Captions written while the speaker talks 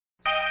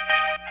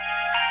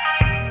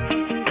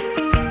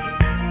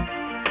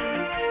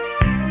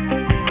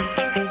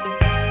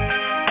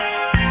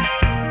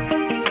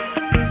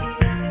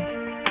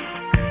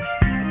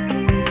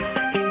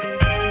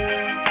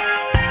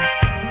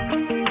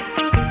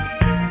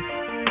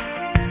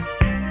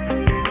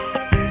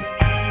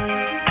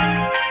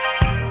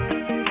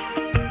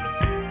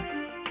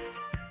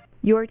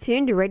You're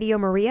tuned to Radio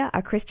Maria,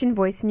 a Christian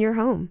voice in your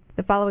home.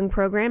 The following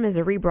program is a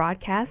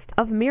rebroadcast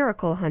of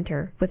Miracle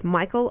Hunter with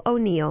Michael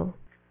O'Neill.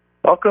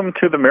 Welcome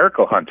to the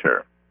Miracle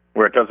Hunter,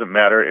 where it doesn't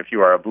matter if you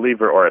are a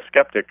believer or a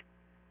skeptic,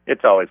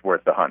 it's always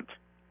worth the hunt.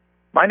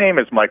 My name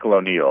is Michael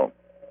O'Neill.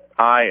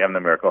 I am the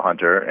Miracle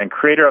Hunter and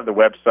creator of the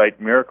website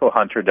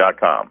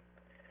miraclehunter.com.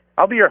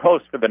 I'll be your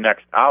host for the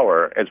next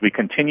hour as we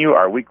continue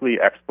our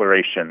weekly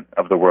exploration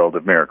of the world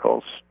of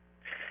miracles.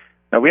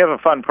 Now, we have a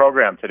fun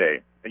program today.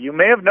 You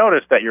may have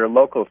noticed at your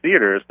local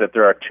theaters that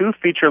there are 2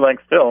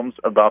 feature-length films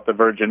about the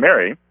Virgin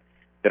Mary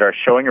that are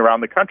showing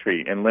around the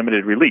country in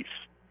limited release.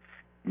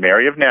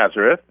 Mary of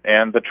Nazareth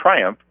and The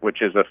Triumph,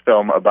 which is a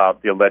film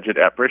about the alleged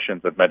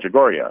apparitions of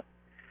Medjugorje.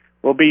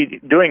 We'll be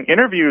doing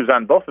interviews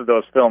on both of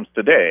those films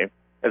today,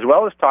 as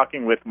well as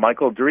talking with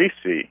Michael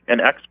Duricy,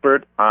 an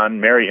expert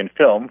on Mary in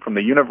film from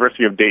the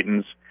University of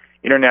Dayton's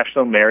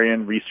International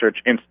Marian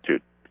Research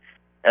Institute.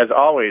 As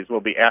always, we'll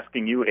be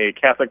asking you a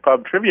Catholic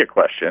pub trivia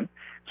question,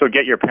 so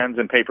get your pens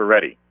and paper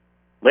ready.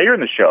 Later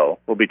in the show,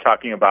 we'll be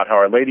talking about how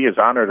Our Lady is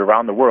honored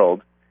around the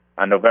world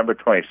on November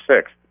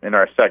 26th in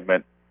our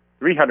segment,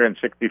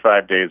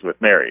 365 Days with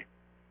Mary.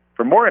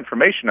 For more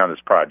information on this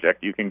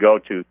project, you can go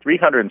to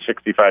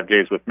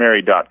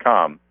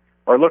 365dayswithmary.com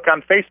or look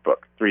on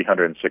Facebook,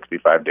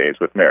 365 Days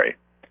with Mary.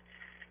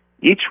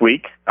 Each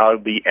week, I'll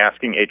be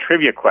asking a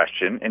trivia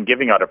question and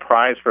giving out a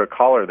prize for a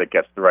caller that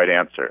gets the right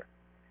answer.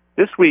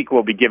 This week,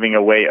 we'll be giving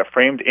away a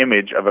framed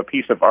image of a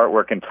piece of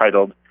artwork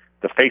entitled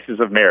The Faces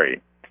of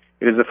Mary.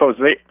 It is a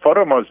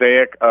photo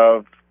mosaic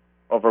of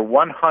over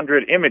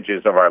 100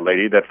 images of Our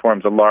Lady that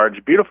forms a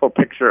large, beautiful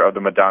picture of the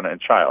Madonna and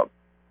Child.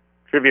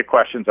 Trivia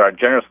questions are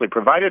generously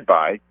provided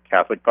by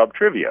Catholic Pub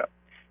Trivia,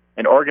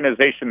 an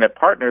organization that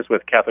partners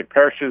with Catholic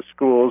parishes,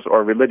 schools,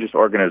 or religious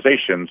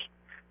organizations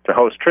to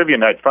host trivia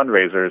night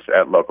fundraisers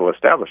at local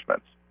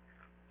establishments.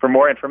 For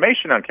more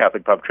information on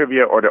Catholic Pub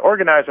Trivia or to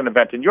organize an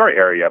event in your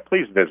area,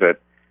 please visit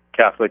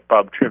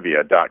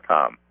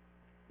CatholicPubTrivia.com.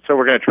 So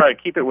we're going to try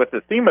to keep it with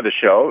the theme of the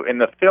show. In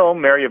the film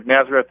Mary of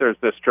Nazareth, there's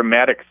this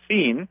dramatic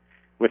scene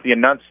with the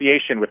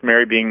Annunciation, with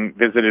Mary being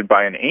visited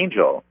by an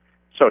angel.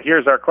 So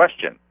here's our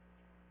question.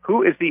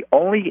 Who is the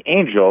only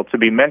angel to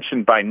be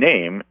mentioned by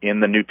name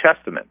in the New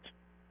Testament?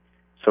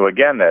 So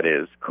again, that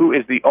is, who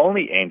is the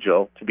only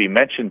angel to be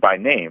mentioned by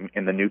name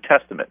in the New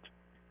Testament?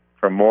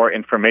 For more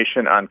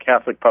information on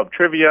Catholic Pub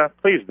Trivia,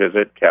 please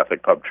visit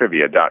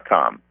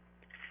CatholicPubTrivia.com.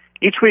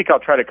 Each week, I'll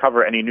try to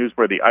cover any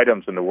newsworthy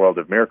items in the world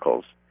of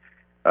miracles.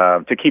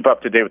 To keep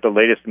up to date with the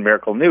latest in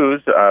miracle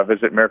news,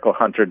 visit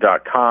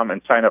miraclehunter.com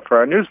and sign up for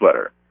our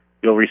newsletter.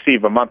 You'll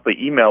receive a monthly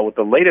email with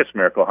the latest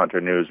Miracle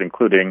Hunter news,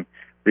 including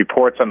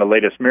reports on the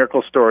latest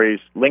miracle stories,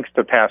 links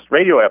to past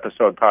radio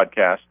episode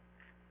podcasts,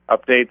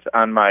 updates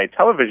on my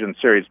television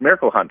series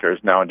Miracle Hunters,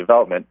 now in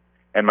development,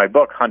 and my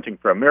book, Hunting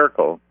for a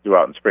Miracle, due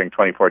out in spring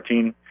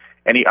 2014,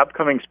 any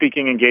upcoming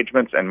speaking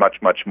engagements, and much,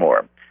 much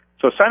more.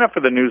 So sign up for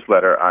the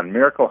newsletter on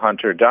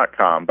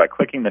miraclehunter.com by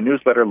clicking the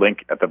newsletter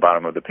link at the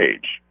bottom of the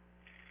page.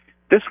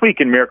 This week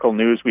in Miracle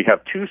News, we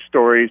have 2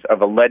 stories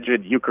of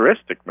alleged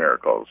Eucharistic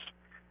miracles.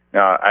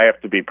 Now, I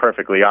have to be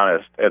perfectly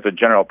honest. As a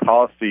general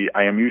policy,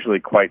 I am usually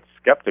quite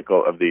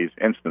skeptical of these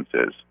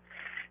instances.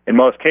 In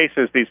most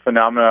cases, these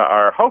phenomena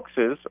are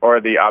hoaxes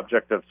or the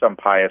object of some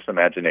pious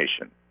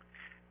imagination.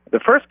 The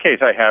first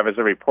case I have is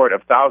a report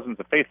of thousands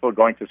of faithful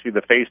going to see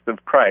the face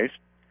of Christ,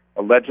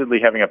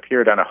 allegedly having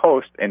appeared on a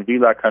host in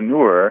Villa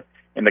Kannur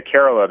in the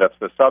Kerala, that's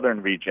the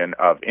southern region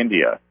of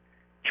India.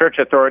 Church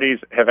authorities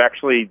have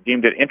actually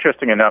deemed it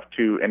interesting enough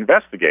to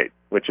investigate,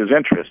 which is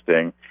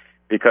interesting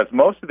because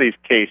most of these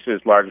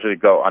cases largely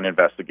go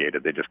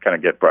uninvestigated. They just kind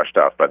of get brushed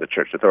off by the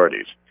church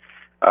authorities.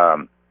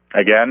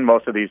 Again,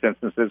 most of these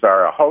instances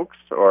are a hoax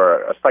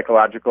or a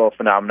psychological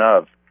phenomena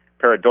of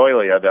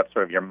pareidolia. That's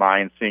sort of your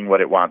mind seeing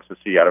what it wants to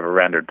see out of a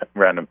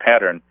random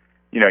pattern.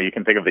 You know, you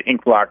can think of the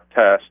ink block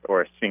test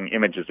or seeing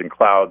images in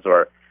clouds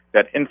or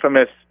that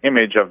infamous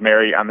image of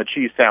Mary on the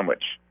cheese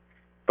sandwich.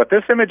 But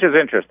this image is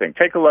interesting.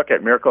 Take a look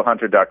at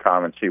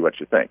miraclehunter.com and see what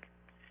you think.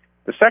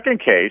 The second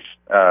case,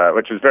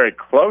 which is very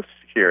close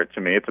here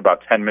to me, it's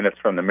about 10 minutes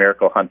from the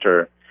Miracle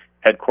Hunter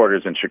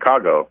headquarters in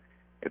Chicago.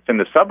 It's in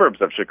the suburbs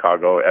of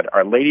Chicago at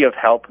Our Lady of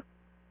Help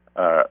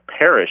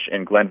Parish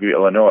in Glenview,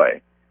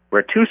 Illinois,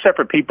 where 2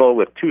 separate people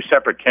with 2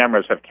 separate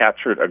cameras have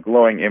captured a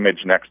glowing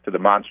image next to the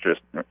monstrous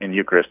in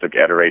Eucharistic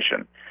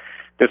adoration.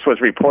 This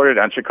was reported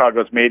on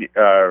Chicago's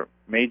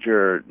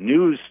major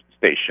news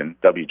station,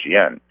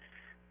 WGN.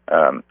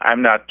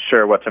 I'm not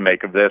sure what to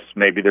make of this.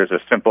 Maybe there's a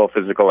simple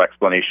physical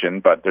explanation,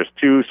 but there's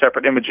 2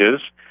 separate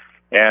images,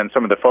 and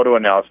some of the photo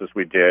analysis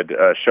we did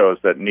shows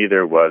that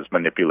neither was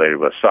manipulated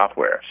with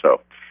software.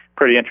 So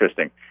pretty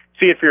interesting.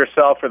 See it for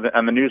yourself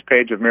on the news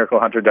page of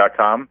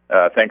miraclehunter.com.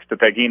 Thanks to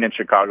Pegine in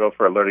Chicago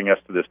for alerting us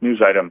to this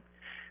news item.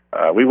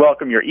 We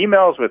welcome your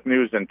emails with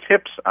news and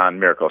tips on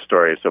miracle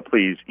stories, so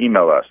please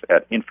email us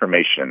at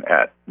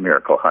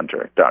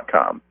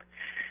information@miraclehunter.com.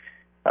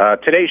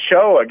 Today's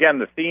show, again,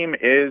 the theme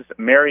is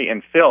Mary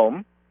in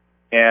film.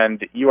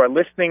 and you are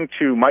listening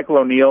to Michael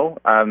O'Neill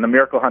on the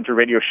Miracle Hunter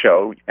radio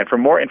show. And for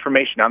more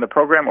information on the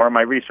program or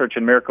my research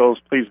in miracles,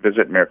 please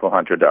visit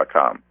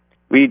miraclehunter.com.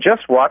 We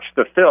just watched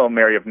the film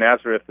Mary of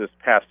Nazareth this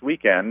past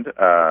weekend,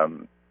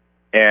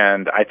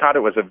 and I thought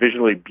it was a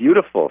visually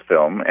beautiful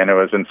film, and it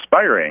was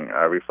inspiring,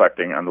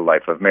 reflecting on the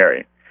life of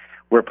Mary.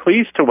 We're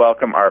pleased to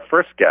welcome our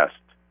first guest,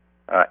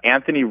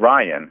 Anthony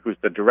Ryan, who's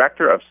the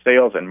Director of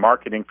Sales and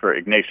Marketing for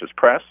Ignatius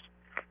Press,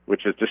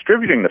 which is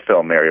distributing the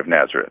film Mary of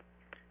Nazareth.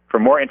 For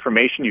more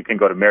information, you can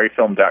go to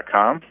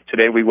maryfilm.com.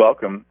 Today we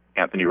welcome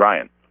Anthony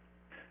Ryan.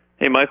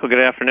 Hey, Michael, good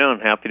afternoon.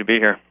 Happy to be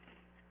here.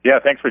 Yeah,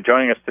 thanks for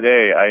joining us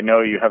today. I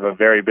know you have a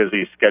very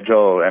busy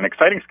schedule, an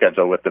exciting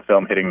schedule with the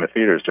film hitting the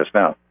theaters just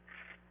now.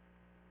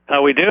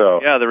 We do.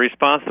 So, yeah, the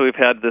response that we've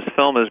had to this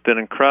film has been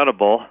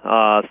incredible.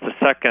 It's the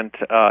second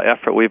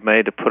effort we've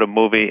made to put a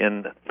movie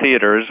in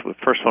theaters. The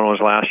first one was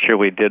last year.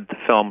 We did the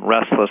film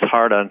Restless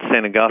Heart on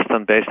St.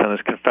 Augustine based on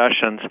his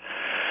Confessions.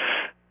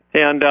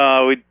 And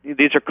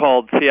these are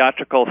called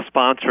theatrical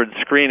sponsored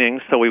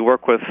screenings, so we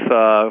work with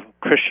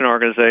Christian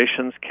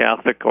organizations,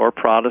 Catholic or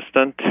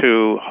Protestant,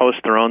 to host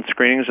their own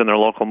screenings in their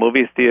local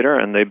movie theater,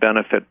 and they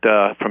benefit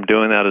from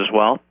doing that as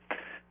well.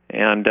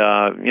 And,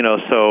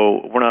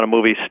 so we're not a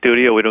movie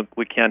studio.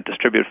 We can't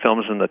distribute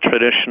films in the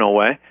traditional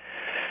way.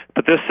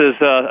 But this is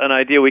an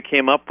idea we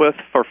came up with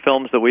for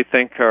films that we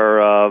think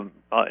are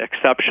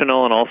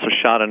exceptional and also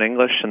shot in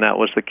English, and that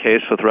was the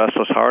case with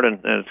Restless Heart, and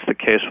it's the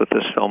case with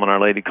this film and Our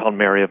Lady called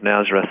Mary of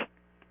Nazareth.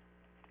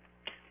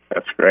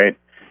 That's great.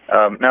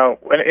 Now,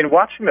 in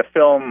watching the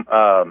film,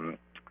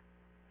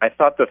 I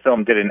thought the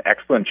film did an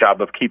excellent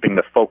job of keeping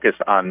the focus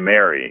on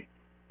Mary,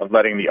 of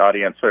letting the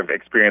audience sort of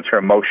experience her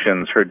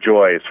emotions, her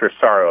joys, her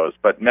sorrows,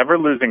 but never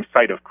losing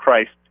sight of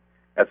Christ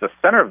as the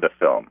center of the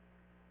film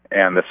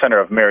and the center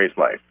of Mary's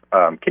life.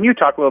 Can you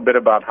talk a little bit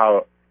about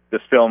how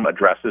this film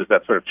addresses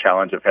that sort of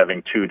challenge of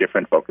having two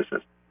different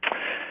focuses?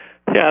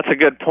 Yeah, that's a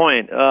good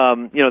point.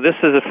 This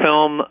is a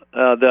film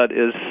that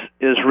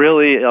is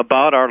really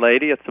about Our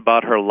Lady. It's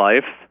about her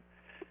life.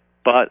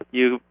 But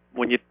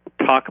when you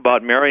talk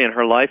about Mary and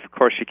her life, of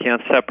course, you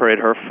can't separate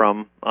her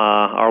from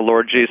our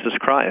Lord Jesus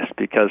Christ,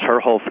 because her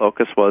whole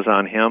focus was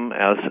on him,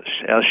 as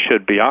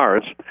should be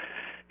ours.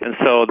 And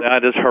so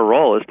that is her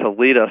role, is to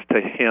lead us to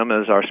him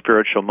as our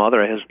spiritual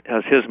mother,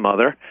 as his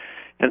mother.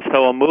 And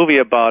so a movie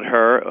about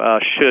her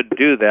should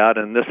do that,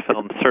 and this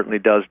film certainly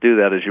does do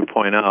that, as you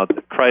point out.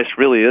 Christ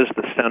really is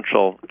the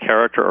central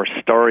character or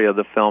story of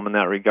the film in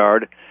that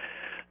regard,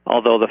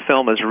 although the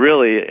film is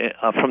really,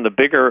 from the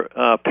bigger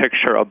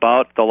picture,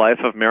 about the life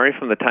of Mary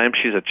from the time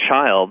she's a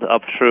child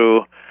up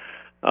through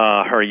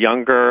her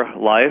younger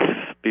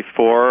life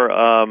before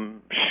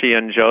she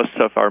and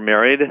Joseph are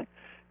married,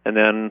 and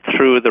then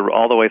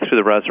all the way through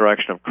the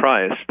resurrection of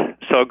Christ.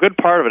 So a good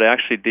part of it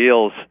actually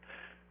deals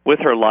with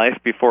her life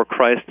before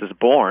Christ is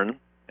born,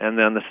 and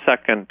then the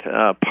second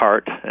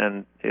part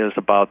is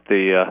about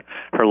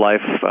her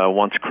life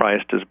once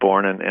Christ is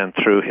born and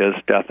through his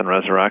death and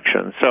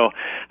resurrection. So,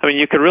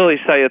 you could really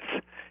say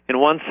it's, in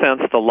one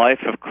sense, the life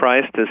of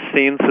Christ is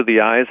seen through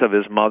the eyes of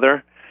his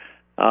mother,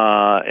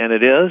 and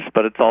it is,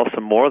 but it's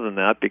also more than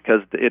that,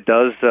 because it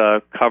does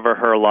cover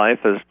her life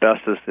as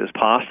best as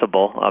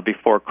possible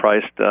before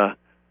Christ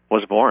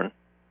was born.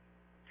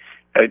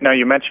 Now,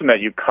 you mentioned that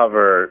you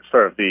cover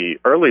sort of the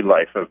early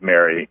life of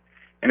Mary,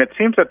 and it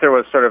seems that there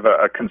was sort of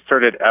a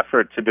concerted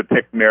effort to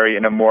depict Mary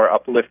in a more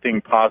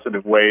uplifting,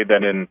 positive way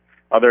than in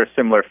other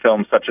similar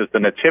films, such as The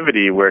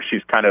Nativity, where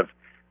she's kind of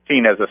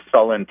seen as a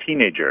sullen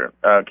teenager.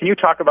 Can you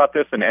talk about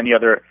this and any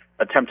other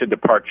attempted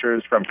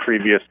departures from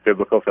previous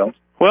biblical films?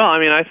 Well,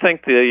 I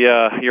think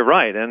you're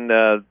right, and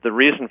the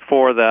reason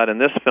for that in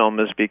this film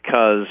is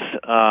because,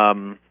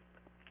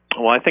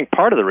 I think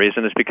part of the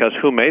reason is because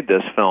who made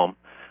this film?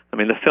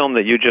 The film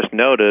that you just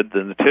noted,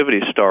 the Nativity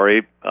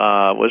story,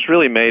 was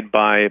really made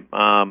by,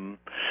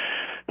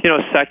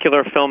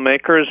 secular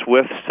filmmakers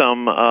with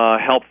some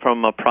help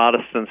from a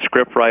Protestant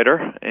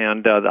scriptwriter,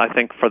 and I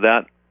think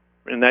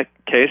in that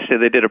case,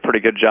 they did a pretty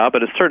good job,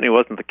 but it certainly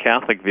wasn't the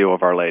Catholic view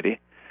of Our Lady.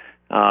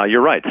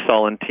 You're right,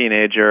 sullen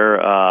teenager,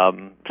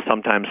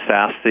 sometimes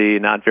sassy,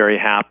 not very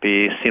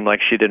happy, seemed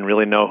like she didn't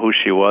really know who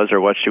she was or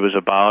what she was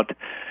about.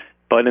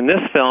 But in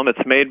this film, it's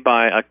made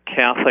by a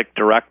Catholic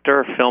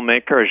director,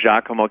 filmmaker,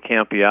 Giacomo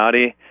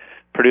Campiati,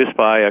 produced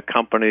by a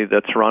company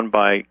that's run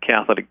by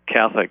Catholic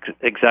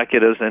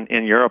executives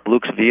in Europe,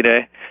 Lux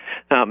Vitae.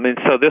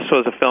 So this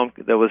was a film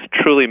that was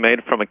truly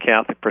made from a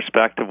Catholic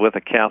perspective with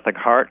a Catholic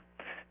heart.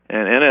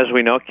 And as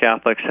we know,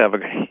 Catholics have a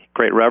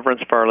great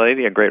reverence for Our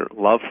Lady, a great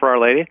love for Our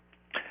Lady.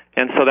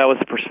 And so that was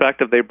the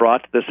perspective they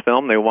brought to this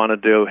film. They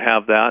wanted to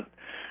have that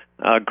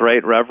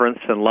great reverence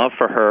and love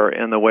for her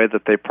in the way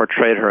that they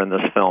portrayed her in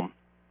this film.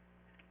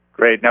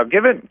 Great. Now,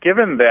 given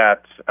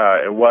that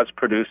it was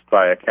produced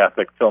by a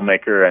Catholic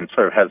filmmaker and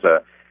sort of has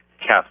a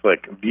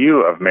Catholic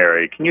view of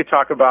Mary, can you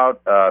talk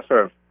about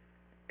sort of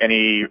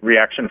any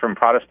reaction from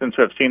Protestants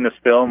who have seen this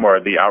film, or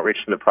the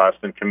outreach to the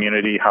Protestant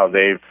community, how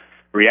they've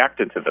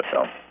reacted to the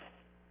film?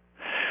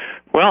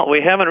 Well,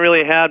 we haven't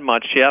really had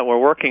much yet. We're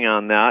working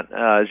on that.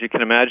 As you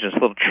can imagine, it's a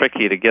little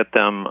tricky to get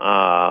them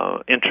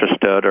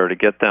interested or to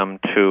get them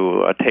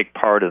to take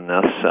part in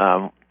this.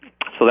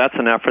 So that's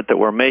an effort that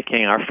we're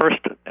making. Our first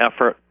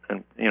effort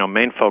and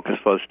main focus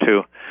was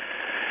to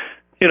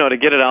to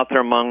get it out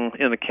there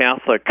in the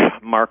Catholic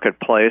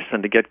marketplace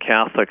and to get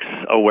Catholics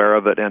aware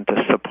of it and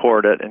to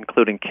support it,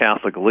 including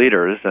Catholic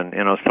leaders. And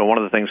so one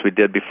of the things we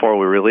did before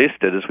we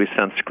released it is we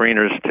sent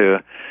screeners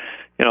to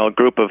a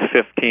group of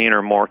 15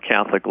 or more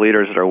Catholic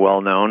leaders that are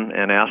well known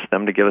and asked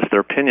them to give us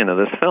their opinion of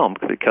this film,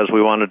 because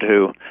we wanted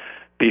to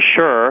be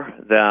sure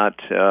that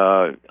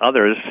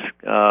others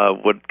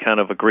would kind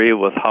of agree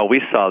with how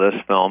we saw this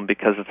film,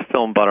 because it's a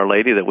film about Our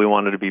Lady that we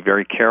wanted to be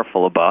very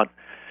careful about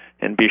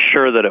and be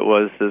sure that it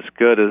was as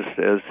good as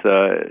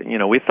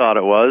we thought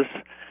it was,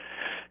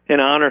 and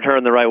honored her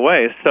in the right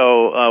way.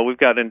 So we've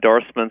got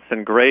endorsements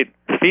and great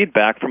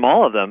feedback from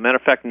all of them. Matter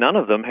of fact, none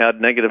of them had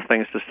negative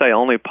things to say,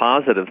 only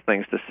positive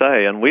things to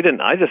say. And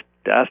I just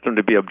asked them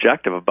to be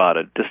objective about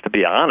it, just to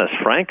be honest,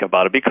 frank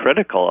about it, be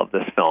critical of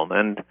this film.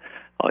 And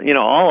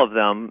all of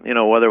them,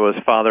 whether it was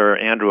Father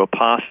Andrew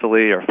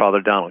Apostoli or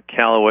Father Donald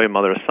Calloway,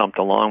 Mother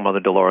Assumpta Long,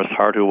 Mother Dolores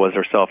Hart, who was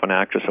herself an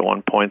actress at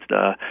one point,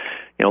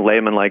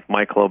 laymen like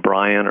Michael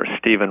O'Brien or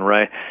Stephen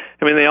Ray.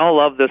 I mean, they all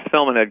loved this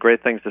film and had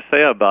great things to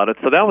say about it.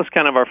 So that was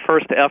kind of our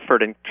first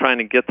effort in trying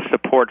to get the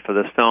support for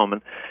this film.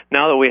 And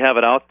now that we have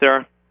it out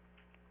there,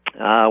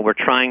 we're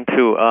trying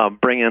to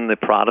bring in the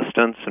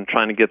Protestants and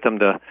trying to get them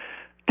to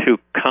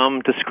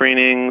come to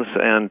screenings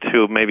and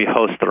to maybe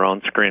host their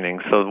own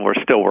screenings. So we're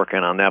still working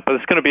on that. But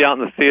it's going to be out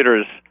in the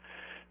theaters,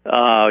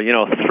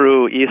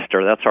 through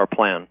Easter. That's our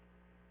plan.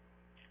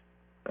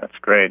 That's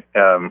great.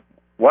 So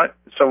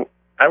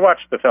I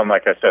watched the film,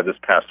 like I said, this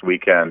past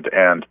weekend,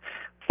 and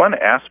one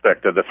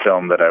aspect of the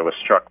film that I was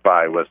struck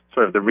by was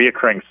sort of the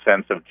reoccurring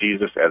sense of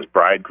Jesus as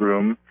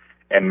bridegroom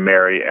and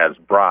Mary as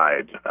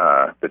bride,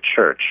 the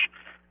church.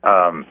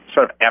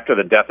 Sort of after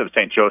the death of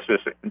St.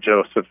 Joseph,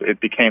 it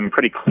became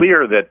pretty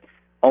clear that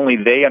only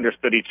they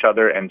understood each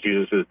other and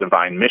Jesus'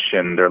 divine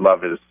mission. Their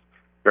love is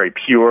very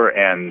pure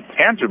and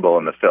tangible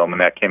in the film, and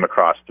that came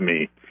across to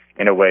me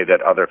in a way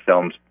that other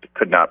films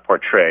could not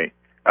portray.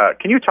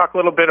 Can you talk a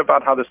little bit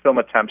about how this film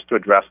attempts to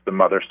address the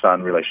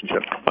mother-son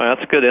relationship? Well,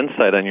 that's good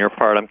insight on your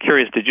part. I'm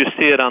curious, did you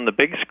see it on the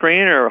big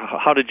screen, or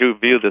how did you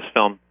view this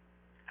film?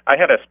 I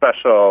had a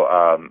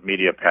special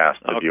media pass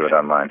to view it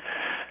online.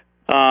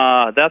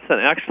 That's an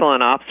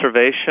excellent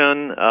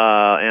observation,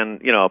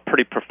 and a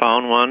pretty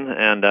profound one.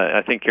 And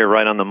I think you're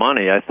right on the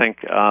money. I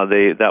think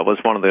that was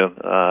one of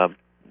the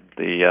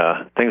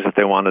things that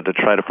they wanted to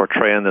try to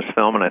portray in this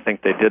film, and I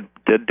think they did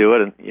do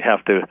it. And you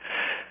have to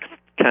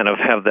kind of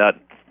have that,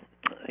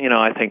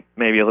 I think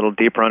maybe a little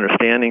deeper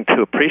understanding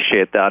to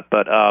appreciate that.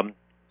 But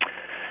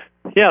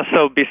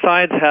so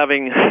besides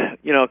having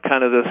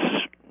kind of this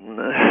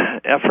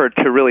effort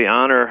to really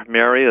honor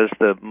Mary as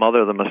the mother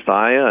of the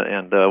Messiah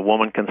and a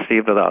woman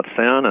conceived without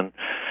sin,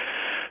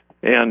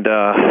 and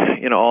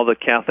all the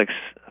Catholics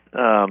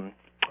hold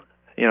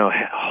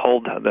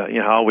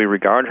how we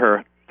regard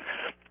her.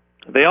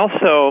 They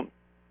also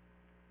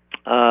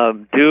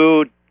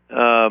do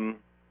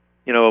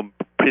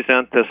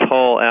present this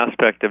whole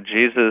aspect of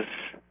Jesus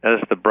as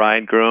the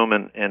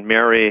bridegroom and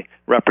Mary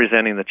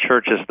representing the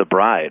church as the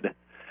bride.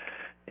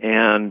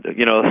 And,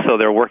 so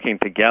they're working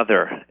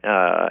together,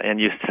 and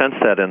you sense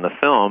that in the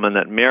film, and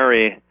that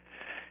Mary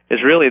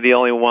is really the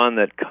only one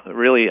that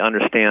really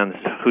understands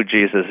who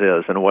Jesus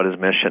is and what his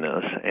mission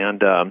is.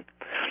 And,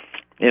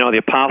 the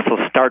apostles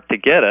start to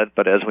get it,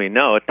 but as we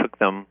know, it took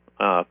them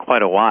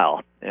quite a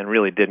while and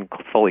really didn't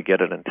fully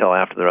get it until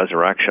after the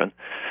resurrection.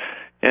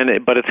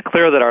 But it's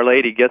clear that Our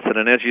Lady gets it,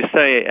 and as you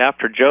say,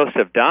 after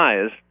Joseph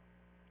dies,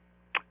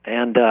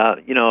 and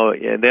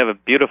they have a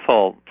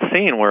beautiful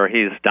scene where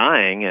he's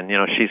dying, and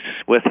she's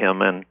with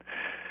him, and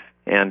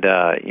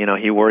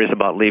he worries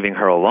about leaving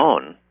her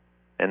alone,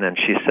 and then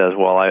she says,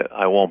 "Well,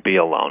 I won't be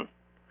alone,"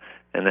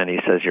 and then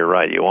he says, "You're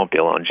right, you won't be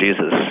alone.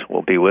 Jesus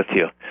will be with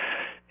you."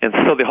 And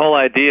so the whole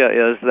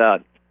idea is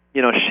that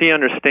she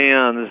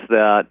understands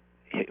that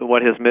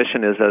what his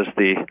mission is as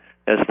the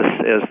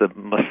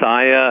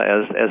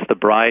Messiah, as the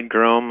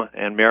bridegroom,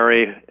 and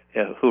Mary,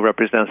 who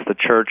represents the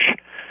church,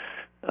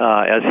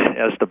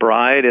 as the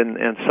bride,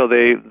 and so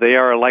they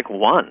are like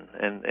one,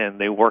 and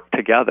they work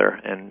together,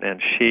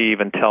 and she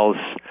even tells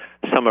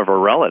some of her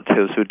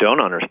relatives who don't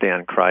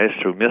understand Christ,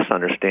 who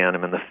misunderstand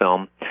him in the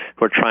film,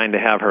 who are trying to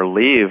have her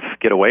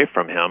get away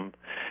from him,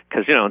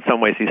 because in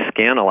some ways he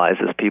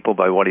scandalizes people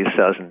by what he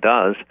says and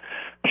does.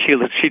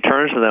 She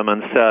turns to them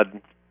and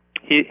said,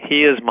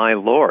 he is my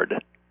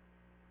Lord,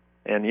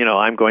 and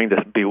I'm going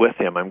to be with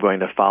him. I'm going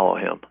to follow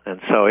him. And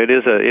so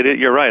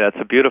you're right. That's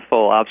a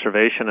beautiful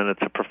observation, and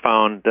it's a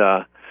profound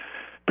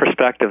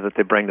perspective that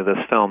they bring to this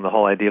film. The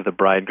whole idea of the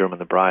bridegroom and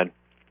the bride.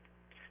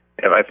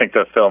 Yeah, I think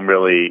the film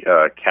really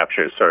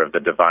captures sort of the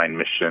divine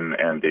mission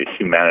and the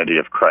humanity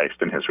of Christ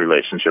and his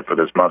relationship with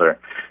his mother.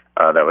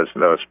 That was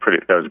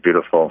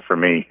beautiful for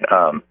me.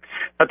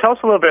 Now, tell us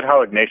a little bit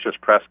how Ignatius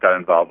Press got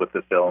involved with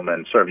the film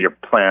and sort of your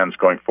plans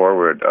going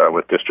forward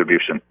with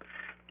distribution.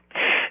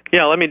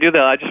 Yeah, let me do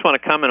that. I just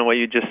want to comment on what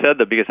you just said,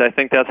 though, because I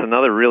think that's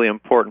another really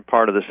important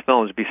part of this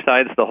film. Is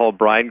besides the whole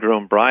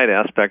bridegroom-bride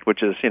aspect,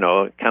 which is,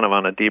 kind of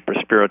on a deeper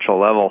spiritual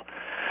level,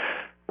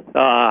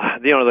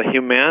 the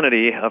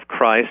humanity of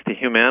Christ, the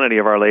humanity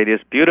of Our Lady is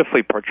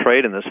beautifully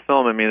portrayed in this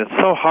film. I mean, it's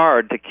so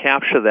hard to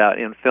capture that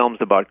in films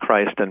about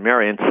Christ and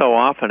Mary, and so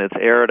often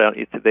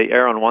they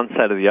err on one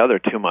side or the other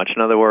too much.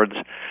 In other words,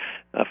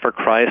 for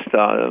Christ,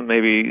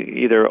 maybe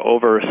either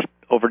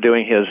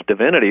overdoing his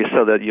divinity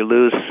so that you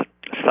lose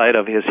sight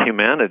of his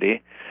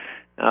humanity,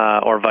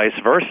 or vice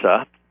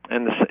versa.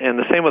 And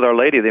the same with Our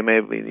Lady. They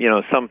may,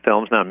 some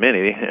films, not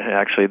many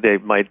actually, they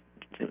might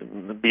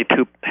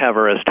have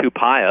her as too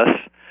pious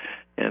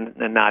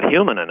and not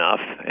human enough.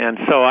 And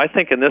so I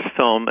think in this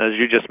film, as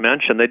you just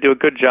mentioned, they do a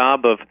good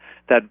job of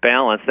that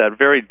balance, that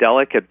very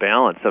delicate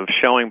balance of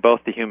showing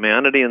both the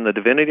humanity and the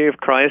divinity of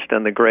Christ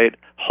and the great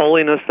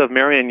holiness of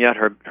Mary, and yet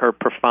her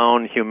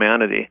profound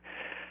humanity.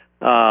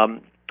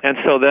 And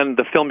so then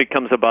the film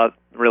becomes about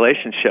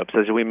relationships,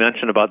 as we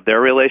mentioned, about their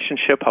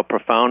relationship, how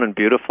profound and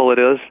beautiful it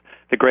is,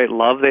 the great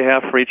love they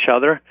have for each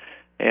other.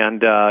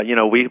 And,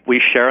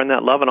 we share in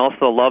that love, and also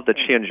the love that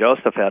she and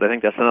Joseph had. I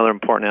think that's another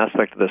important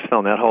aspect of this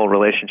film, that whole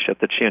relationship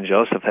that she and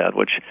Joseph had,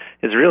 which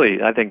is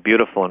really, I think,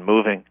 beautiful and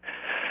moving.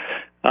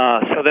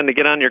 So then to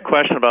get on to your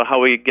question about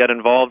how we get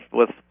involved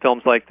with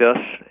films like this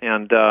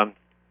and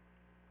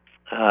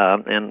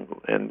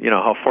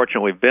how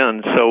fortunate we've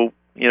been. So,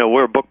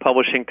 we're a book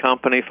publishing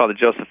company. Father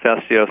Joseph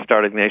Fessio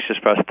started Ignatius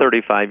Press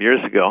 35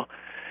 years ago,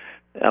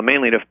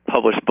 mainly to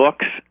publish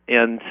books.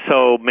 And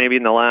so maybe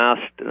in the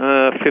last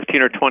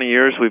 15 or 20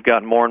 years, we've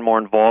gotten more and more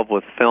involved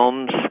with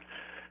films,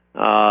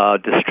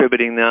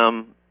 distributing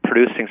them,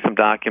 producing some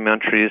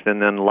documentaries,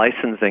 and then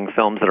licensing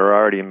films that are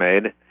already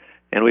made.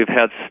 And we've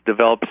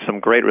developed some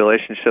great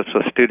relationships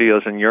with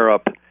studios in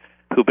Europe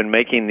who've been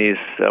making these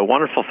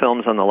wonderful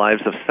films on the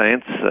lives of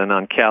saints and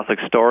on Catholic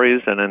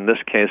stories, and in this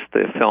case,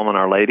 the film on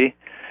Our Lady.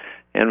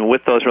 And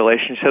with those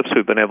relationships,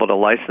 we've been able to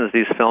license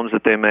these films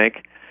that they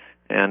make,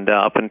 and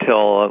up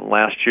until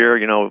last year,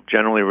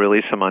 generally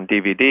release them on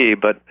DVD.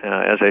 But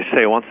as I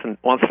say, once in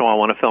a while,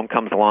 when a film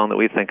comes along that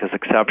we think is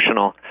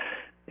exceptional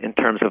in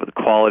terms of the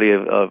quality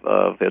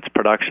of its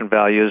production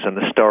values and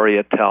the story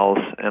it tells,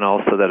 and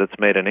also that it's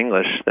made in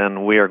English,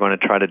 then we are going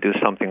to try to do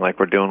something like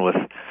we're doing with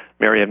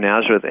Mary of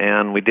Nazareth,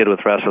 and we did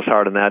with Restless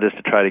Heart, and that is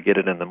to try to get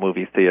it in the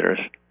movie theaters.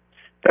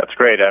 That's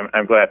great.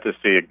 I'm glad to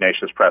see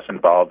Ignatius Press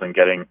involved in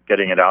getting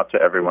it out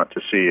to everyone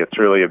to see. It's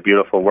really a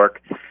beautiful work.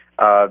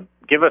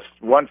 Give us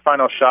one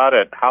final shot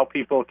at how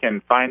people can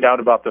find out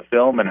about the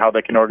film and how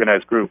they can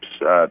organize groups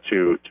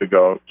to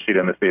go see it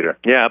in the theater.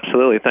 Yeah,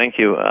 absolutely. Thank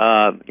you. We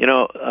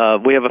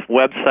have a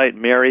website,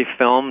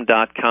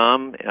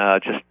 maryfilm.com,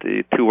 just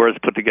the two words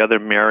put together,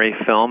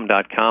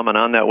 maryfilm.com. And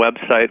on that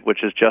website,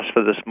 which is just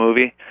for this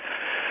movie,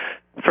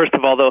 first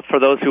of all, though, for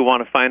those who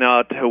want to find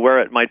out where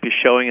it might be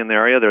showing in the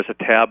area, there's a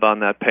tab on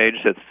that page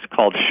that's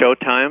called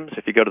Showtimes.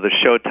 If you go to the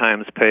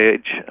Showtimes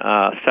page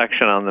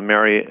section on the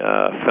Mary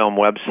Film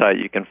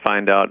website, you can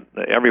find out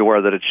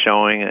everywhere that it's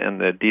showing and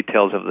the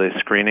details of the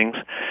screenings.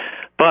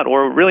 But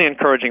we're really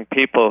encouraging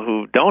people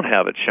who don't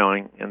have it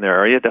showing in their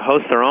area to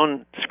host their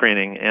own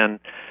screening. And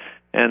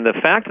the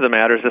fact of the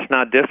matter is it's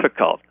not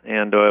difficult.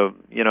 And,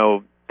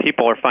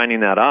 people are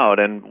finding that out.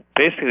 And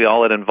basically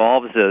all it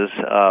involves is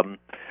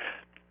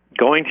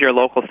going to your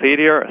local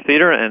theater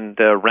and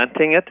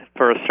renting it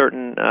for a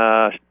certain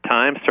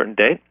time, certain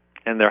date,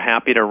 and they're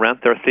happy to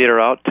rent their theater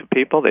out to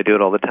people. They do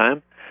it all the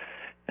time.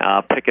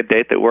 Pick a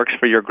date that works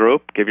for your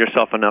group. Give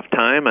yourself enough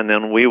time, and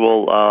then we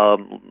will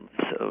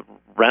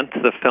rent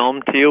the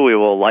film to you. We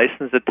will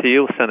license it to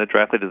you, send it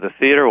directly to the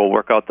theater. We'll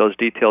work out those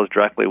details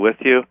directly with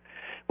you.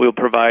 We'll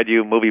provide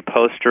you movie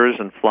posters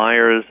and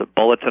flyers,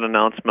 bulletin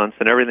announcements,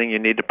 and everything you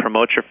need to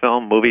promote your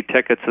film, movie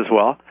tickets as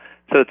well.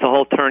 So it's a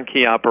whole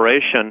turnkey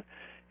operation.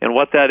 And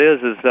what that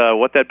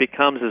what that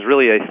becomes is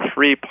really a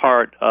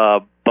three-part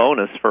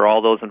bonus for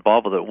all those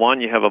involved with it.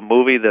 One, you have a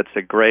movie that's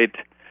a great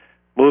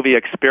movie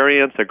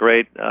experience, a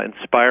great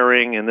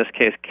inspiring, in this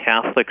case,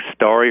 Catholic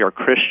story or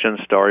Christian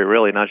story,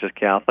 really, not just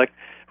Catholic,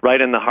 right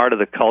in the heart of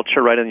the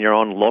culture, right in your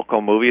own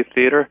local movie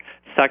theater.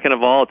 Second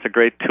of all, it's a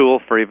great tool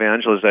for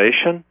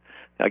evangelization.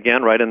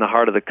 Again, right in the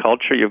heart of the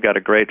culture, you've got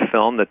a great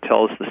film that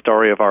tells the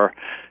story of our,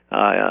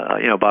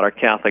 about our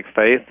Catholic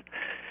faith.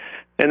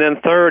 And then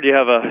third, you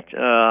have a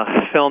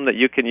film that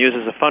you can use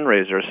as a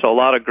fundraiser. So a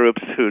lot of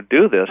groups who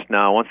do this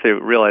now, once they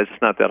realize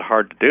it's not that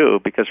hard to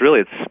do, because really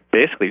it's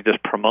basically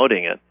just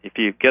promoting it. If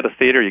you get a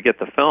theater, you get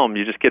the film,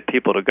 you just get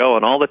people to go,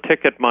 and all the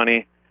ticket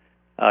money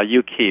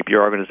you keep,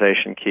 your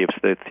organization keeps.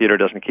 The theater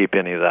doesn't keep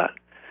any of that.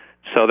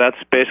 So that's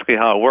basically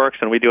how it works,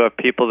 and we do have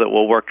people that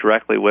will work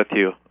directly with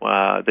you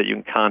that you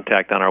can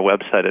contact on our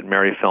website at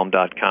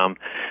maryfilm.com.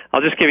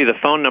 I'll just give you the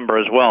phone number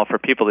as well for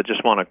people that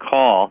just want to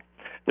call.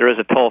 There is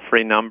a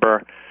toll-free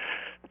number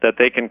that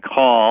they can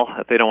call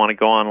if they don't want to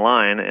go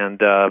online, and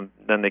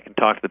then they can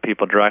talk to the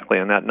people directly,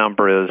 and that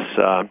number is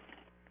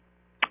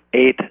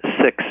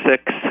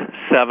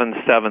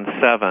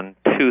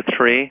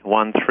 866-777-2313,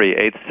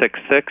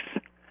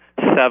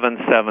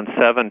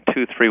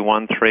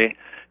 877-777-2313.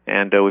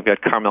 And we've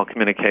got Carmel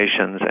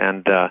Communications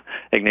and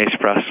Ignatius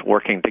Press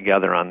working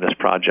together on this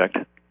project.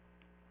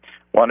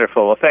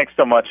 Wonderful. Well, thanks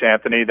so much,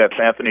 Anthony. That's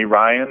Anthony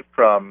Ryan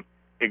from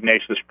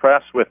Ignatius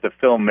Press with the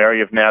film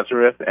Mary of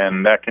Nazareth,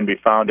 and that can be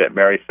found at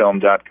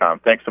maryfilm.com.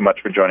 Thanks so much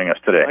for joining us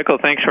today. Michael,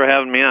 thanks for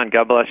having me on.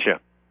 God bless you.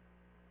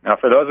 Now,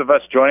 for those of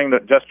us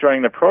just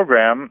joining the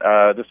program,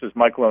 this is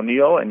Michael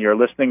O'Neill, and you're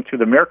listening to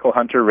the Miracle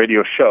Hunter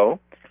radio show.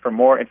 For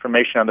more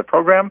information on the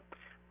program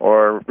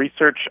or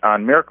research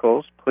on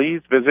miracles, please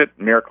visit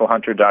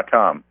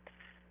miraclehunter.com.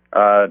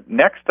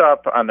 Next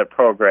up on the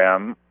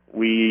program,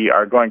 we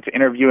are going to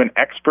interview an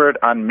expert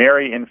on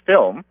Mary in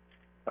film,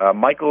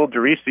 Michael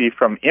Duricy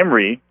from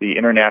IMRI, the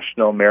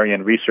International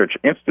Marian Research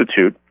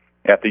Institute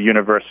at the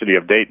University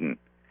of Dayton.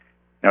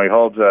 Now, he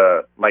holds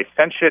a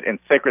licentiate in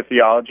sacred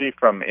theology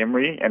from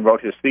IMRI and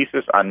wrote his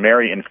thesis on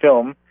Mary in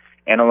film,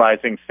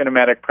 analyzing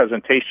cinematic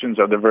presentations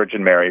of the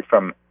Virgin Mary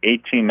from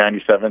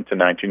 1897 to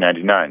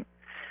 1999.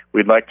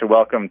 We'd like to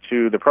welcome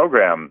to the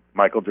program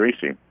Michael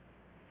Duricy.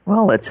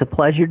 Well, it's a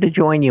pleasure to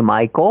join you,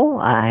 Michael.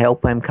 I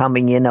hope I'm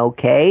coming in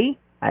okay.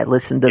 I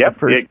listened to the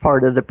first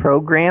part of the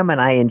program,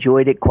 and I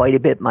enjoyed it quite a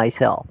bit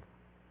myself.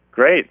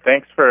 Great.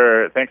 Thanks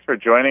for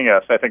joining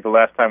us. I think the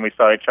last time we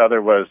saw each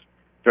other was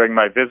during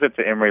my visit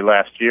to IMRI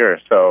last year.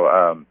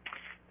 So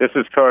this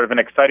is sort of an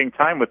exciting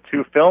time with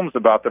two films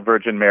about the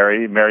Virgin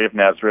Mary, Mary of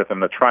Nazareth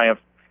and the Triumph,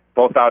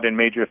 both out in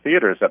major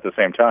theaters at the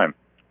same time.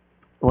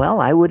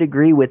 Well, I would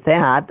agree with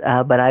that,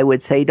 but I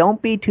would say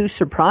don't be too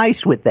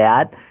surprised with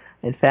that.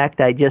 In fact,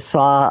 I just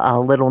saw a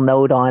little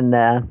note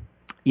on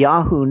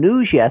Yahoo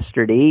News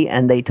yesterday,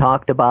 and they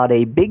talked about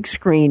a big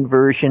screen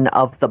version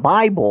of the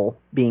Bible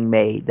being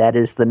made. That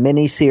is the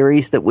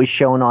miniseries that was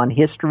shown on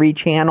History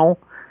Channel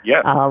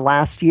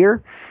last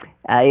year.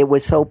 It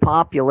was so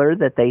popular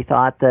that they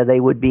thought that they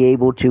would be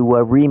able to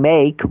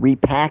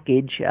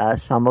repackage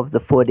some of the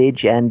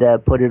footage and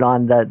put it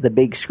on the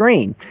big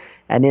screen.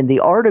 And in the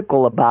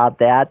article about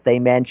that, they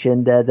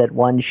mentioned that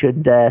one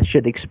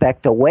should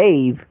expect a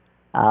wave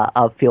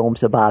of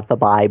films about the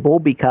Bible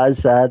because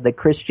the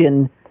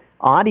Christian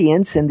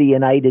audience in the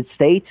United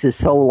States is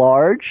so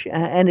large,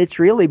 and it's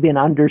really been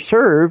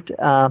underserved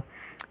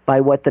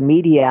by what the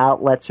media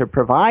outlets are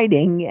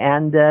providing,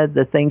 and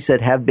the things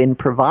that have been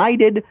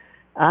provided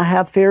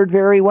have fared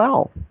very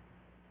well.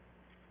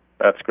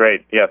 That's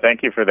great. Yeah,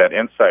 thank you for that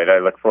insight. I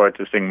look forward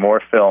to seeing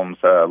more films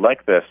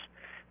like this.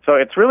 So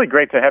it's really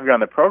great to have you on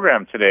the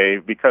program today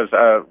because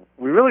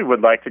we really would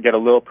like to get a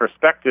little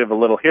perspective, a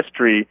little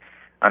history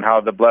on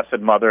how the Blessed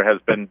Mother has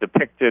been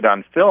depicted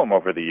on film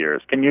over the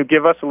years. Can you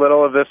give us a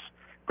little of this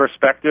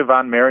perspective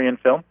on Mary in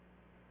film?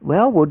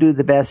 Well, we'll do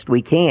the best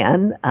we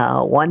can.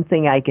 One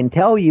thing I can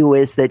tell you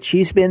is that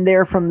she's been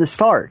there from the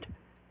start,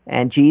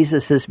 and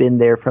Jesus has been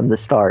there from the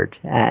start,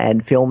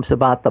 and films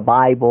about the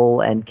Bible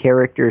and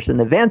characters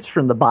and events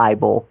from the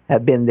Bible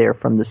have been there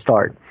from the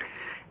start.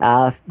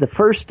 The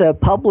first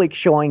public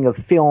showing of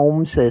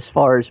films, as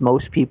far as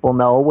most people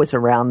know, was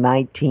around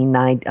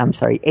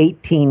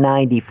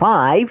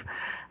 1895.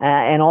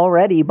 And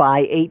already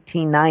by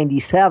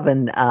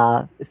 1897,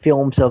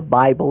 films of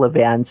Bible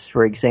events,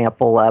 for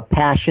example,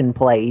 passion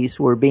plays,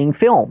 were being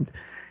filmed.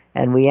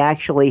 And we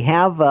actually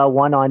have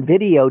one on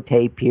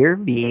videotape here,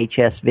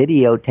 VHS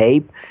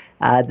videotape,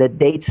 that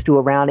dates to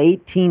around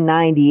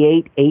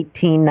 1898,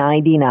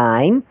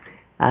 1899.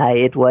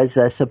 It was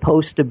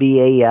supposed to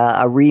be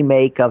a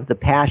remake of the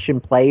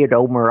Passion Play at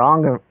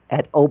Oberammergau,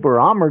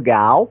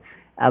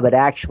 but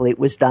actually it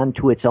was done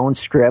to its own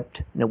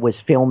script, and it was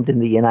filmed in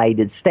the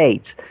United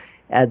States.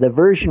 The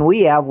version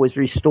we have was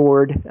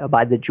restored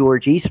by the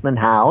George Eastman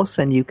House,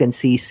 and you can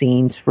see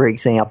scenes, for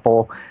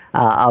example,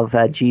 of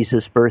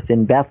Jesus' birth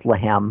in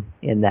Bethlehem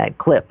in that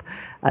clip.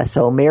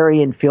 So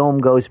Marian film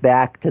goes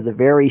back to the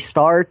very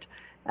start,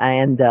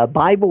 and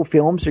Bible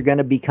films are going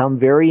to become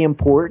very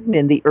important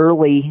in the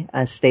early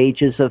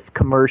stages of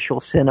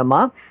commercial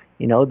cinema.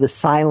 You know, the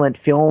silent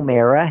film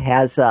era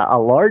has a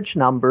large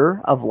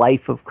number of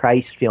Life of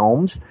Christ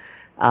films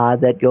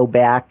that go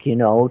back,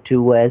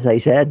 to, as I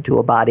said, to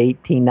about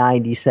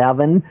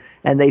 1897,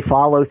 and they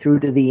follow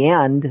through to the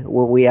end,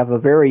 where we have a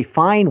very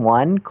fine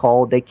one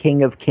called The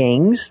King of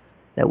Kings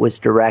that was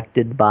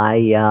directed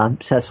by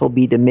Cecil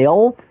B.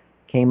 DeMille,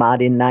 came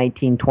out in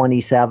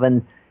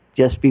 1927,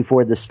 just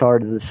before the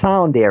start of the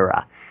sound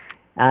era.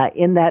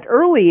 In that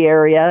early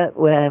area,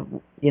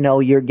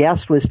 your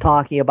guest was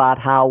talking about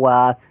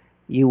how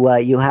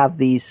you have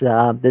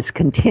this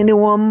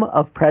continuum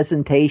of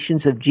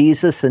presentations of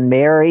Jesus and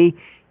Mary.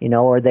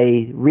 Are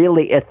they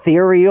really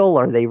ethereal?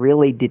 Are they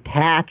really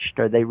detached?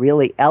 Are they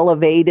really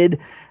elevated?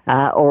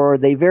 Or are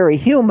they very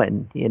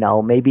human?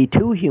 Maybe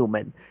too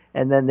human.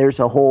 And then there's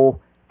a whole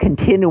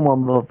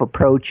continuum of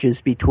approaches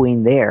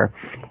between there.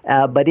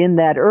 But in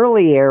that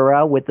early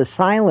era with the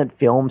silent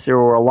films, there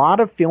were a lot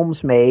of films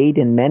made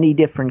in many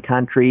different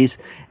countries,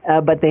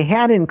 but they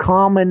had in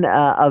common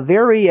a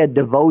very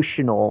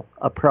devotional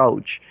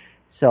approach.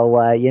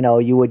 So,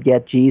 you would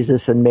get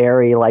Jesus and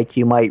Mary like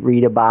you might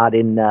read about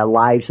in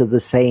Lives of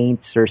the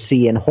Saints or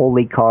see in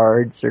holy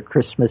cards or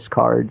Christmas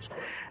cards.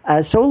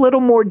 So a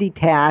little more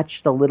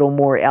detached, a little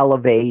more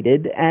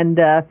elevated. And,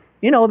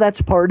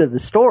 that's part of the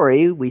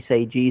story. We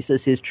say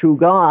Jesus is true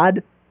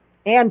God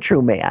and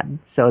true man.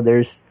 So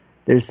there's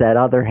that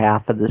other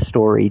half of the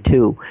story,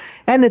 too.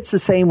 And it's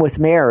the same with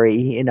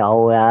Mary,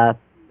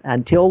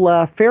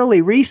 until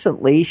fairly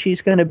recently,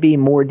 she's going to be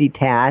more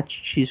detached.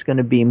 She's going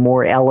to be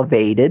more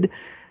elevated.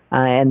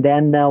 And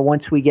then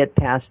once we get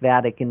past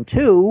Vatican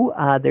II,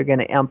 they're going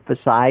to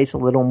emphasize a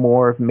little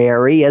more of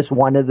Mary as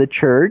one of the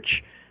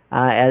church,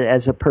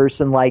 as a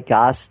person like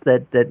us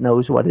that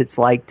knows what it's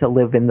like to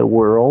live in the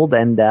world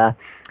and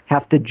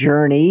have to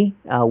journey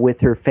with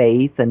her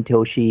faith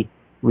until she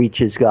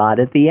reaches God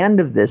at the end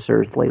of this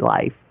earthly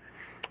life.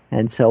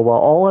 And so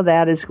all of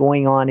that is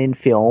going on in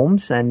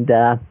films. And,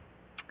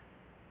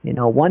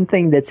 one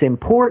thing that's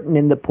important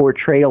in the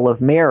portrayal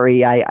of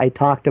Mary, I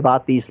talked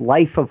about these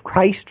Life of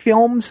Christ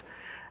films.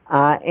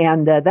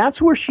 And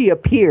that's where she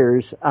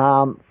appears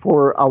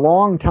for a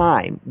long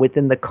time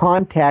within the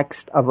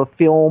context of a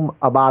film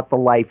about the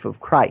life of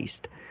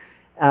Christ.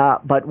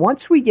 But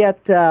once we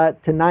get to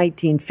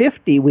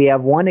 1950, we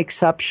have one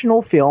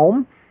exceptional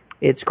film.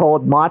 It's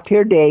called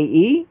Mater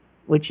Dei,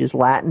 which is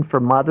Latin for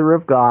Mother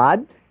of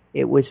God.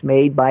 It was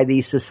made by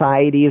the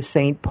Society of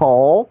St.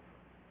 Paul.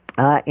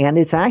 And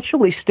it's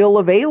actually still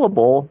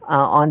available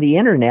on the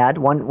internet.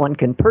 One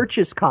can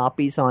purchase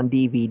copies on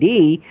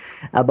DVD,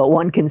 but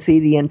one can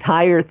see the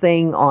entire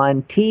thing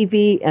on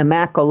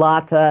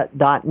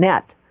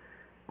tvimmaculata.net.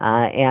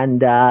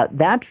 And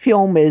that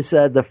film is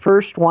the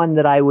first one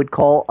that I would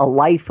call a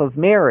Life of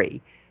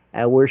Mary,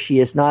 where she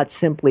is not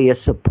simply a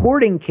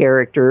supporting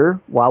character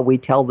while we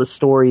tell the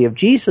story of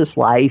Jesus'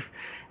 life,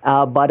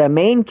 but a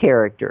main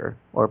character,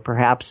 or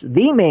perhaps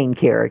the main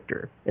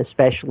character,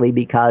 especially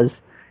because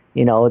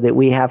that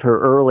we have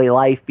her early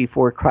life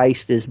before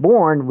Christ is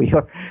born,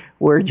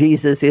 where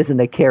Jesus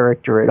isn't a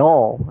character at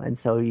all. And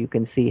so you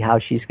can see how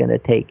she's going to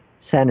take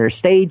center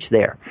stage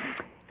there.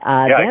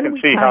 I can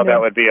see how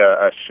that would be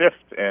a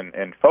shift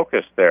in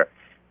focus there.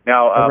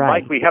 Now,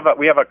 right. Mike, we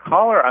have a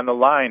caller on the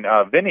line,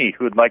 Vinny,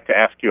 who'd like to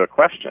ask you a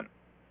question.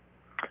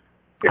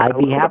 I'd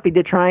be happy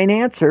to try and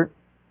answer.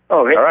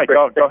 Oh, hey, all right,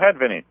 go ahead,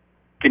 Vinny.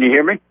 Can you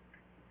hear me?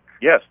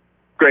 Yes.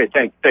 Great,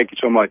 thank you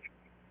so much.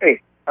 Hey.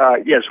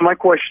 Yes, my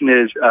question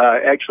is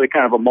actually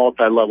kind of a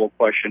multi-level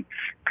question.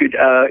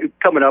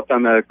 Coming up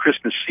on the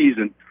Christmas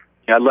season,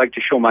 I'd like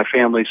to show my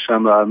family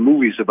some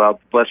movies about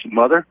the Blessed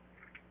Mother.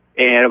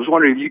 And I was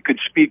wondering if you could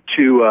speak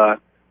to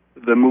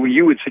the movie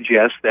you would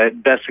suggest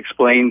that best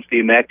explains the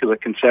Immaculate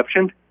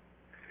Conception.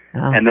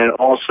 And then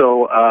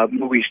also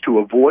movies to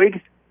avoid.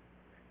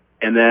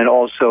 And then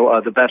also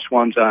the best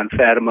ones on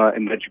Fatima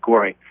and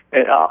Medjugorje.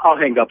 And I'll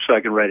hang up so I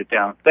can write it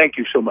down. Thank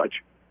you so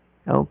much.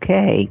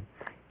 Okay.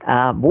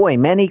 Boy,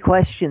 many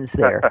questions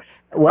there.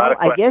 Well,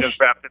 I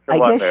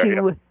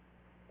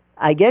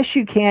guess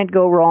you can't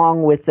go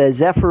wrong with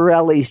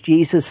Zeffirelli's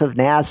Jesus of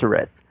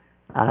Nazareth.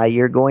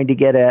 You're going to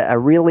get a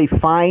really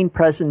fine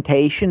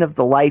presentation of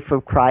the life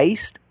of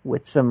Christ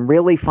with some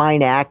really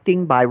fine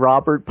acting by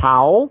Robert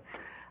Powell,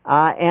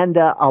 and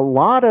a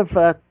lot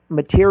of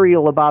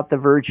material about the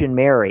Virgin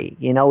Mary.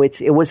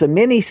 It was a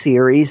mini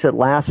series that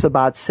lasts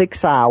about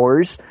 6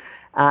 hours.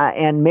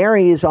 And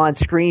Mary is on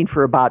screen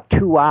for about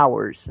 2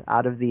 hours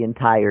out of the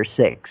entire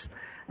 6.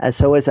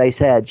 So as I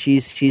said,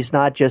 she's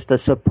not just a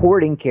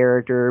supporting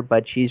character,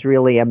 but she's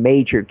really a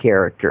major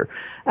character.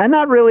 And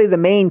not really the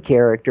main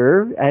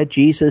character.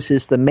 Jesus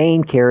is the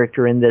main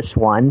character in this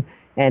one,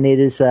 and it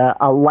is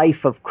a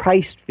Life of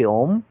Christ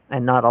film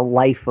and not a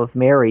Life of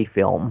Mary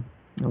film.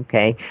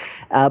 Okay,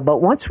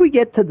 but once we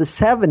get to the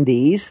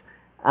 70s,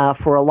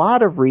 for a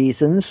lot of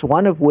reasons,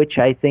 one of which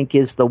I think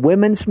is the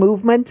women's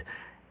movement,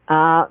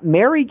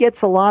 Mary gets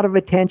a lot of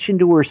attention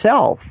to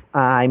herself.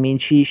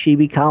 She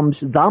becomes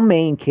the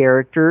main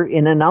character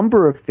in a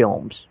number of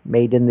films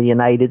made in the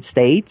United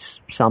States,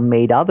 some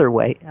made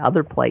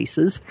other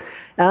places.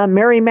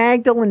 Mary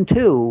Magdalene,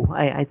 too.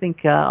 I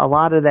think a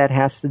lot of that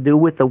has to do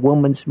with the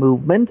women's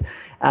movement.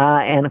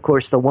 And, of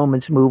course, the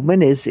women's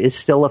movement is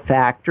still a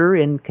factor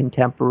in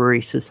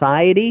contemporary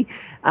society.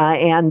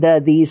 And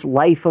these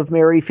Life of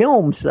Mary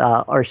films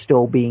are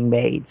still being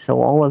made.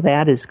 So all of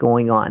that is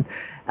going on.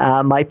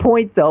 My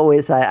point, though,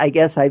 is I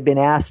guess I've been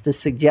asked to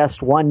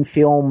suggest one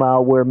film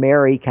where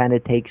Mary kind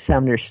of takes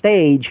center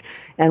stage,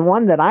 and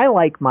one that I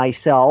like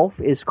myself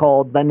is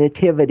called The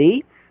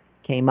Nativity.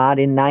 Came out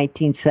in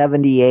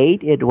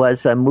 1978. It was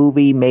a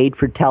movie made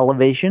for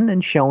television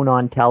and shown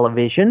on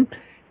television.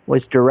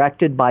 Was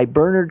directed by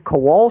Bernard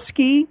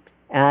Kowalski,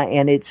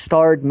 and it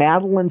starred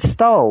Madeleine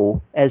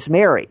Stowe as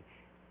Mary.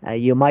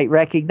 You might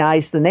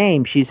recognize the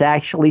name. She's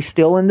actually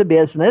still in the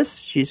business.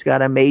 She's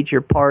got a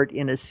major part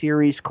in a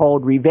series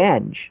called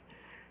Revenge.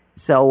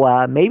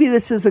 So maybe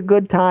this is a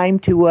good time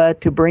to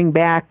bring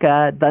back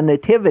The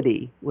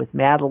Nativity with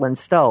Madeleine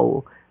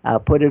Stowe.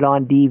 Put it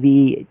on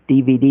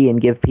DVD and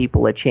give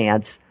people a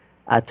chance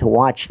to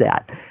watch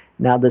that.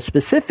 Now, the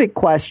specific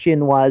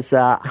question was,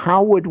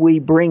 how would we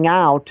bring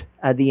out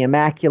the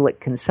Immaculate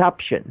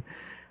Conception?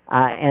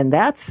 And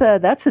that's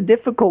a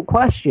difficult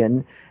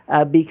question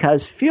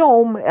because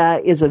film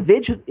is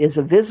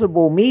a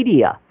visible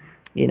media.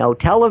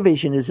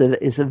 Television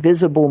is a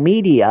visible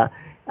media.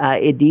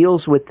 It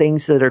deals with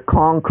things that are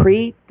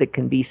concrete, that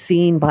can be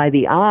seen by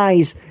the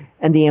eyes,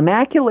 and the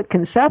Immaculate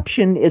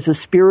Conception is a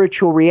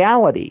spiritual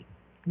reality.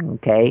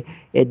 Okay,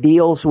 it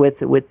deals with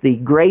the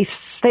graced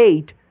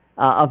state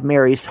of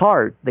Mary's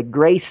heart, the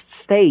graced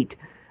state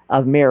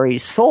of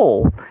Mary's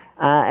soul,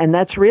 and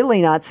that's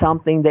really not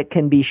something that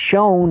can be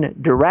shown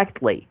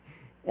directly.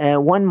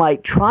 One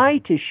might try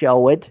to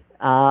show it,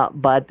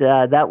 but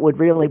that would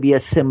really be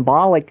a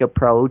symbolic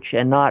approach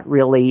and not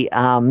really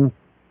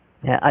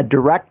a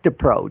direct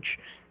approach.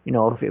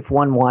 If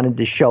one wanted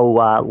to show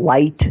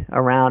light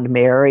around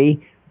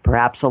Mary,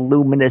 perhaps a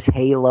luminous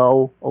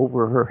halo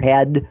over her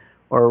head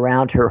or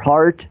around her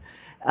heart,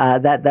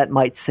 that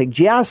might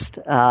suggest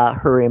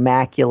her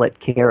immaculate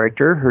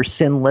character, her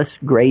sinless,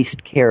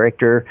 graced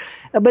character,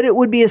 but it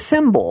would be a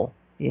symbol,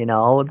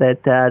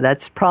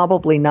 that's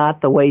probably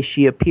not the way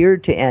she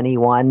appeared to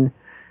anyone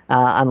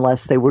unless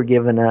they were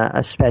given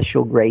a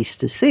special grace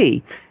to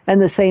see.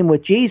 And the same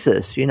with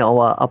Jesus,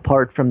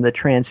 apart from the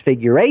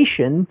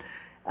transfiguration,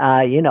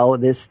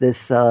 this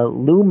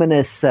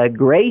luminous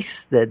grace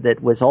that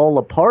was all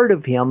a part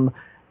of him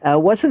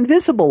wasn't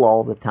visible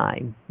all the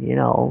time,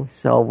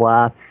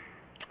 so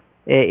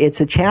it's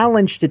a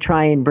challenge to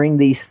try and bring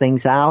these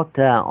things out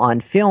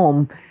on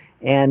film.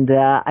 And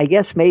I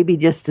guess maybe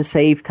just to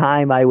save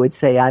time, I would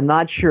say I'm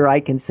not sure I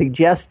can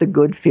suggest a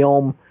good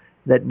film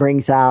that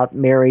brings out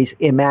Mary's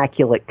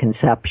Immaculate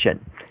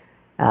Conception.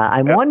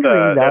 I'm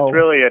wondering, though. That's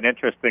really an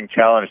interesting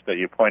challenge that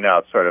you point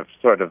out, sort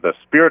of the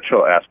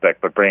spiritual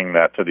aspect, but bringing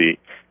that to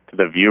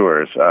the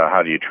viewers.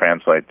 How do you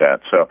translate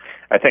that? So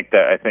I think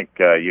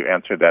you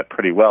answered that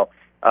pretty well.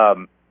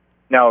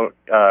 Now,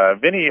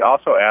 Vinny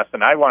also asked,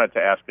 and I wanted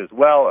to ask as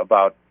well,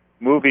 about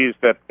movies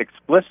that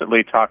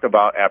explicitly talk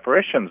about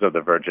apparitions of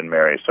the Virgin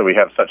Mary. So we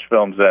have such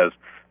films as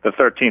The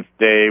 13th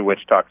Day,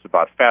 which talks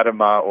about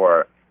Fatima,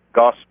 or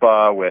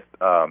Gospa with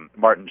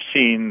Martin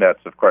Sheen.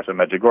 That's, of course, a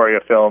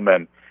Medjugorje film,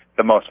 and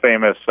the most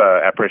famous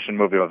apparition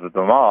movie of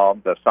them all,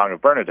 The Song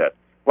of Bernadette.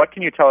 What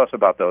can you tell us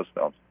about those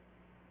films?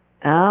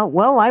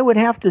 Well, I would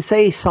have to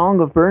say Song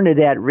of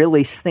Bernadette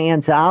really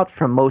stands out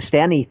from most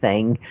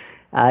anything.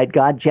 It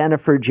got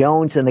Jennifer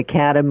Jones an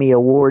Academy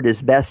Award as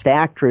Best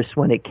Actress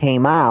when it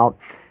came out.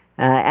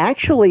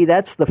 Actually,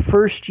 that's the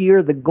first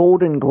year the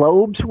Golden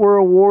Globes were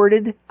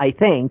awarded, I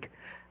think,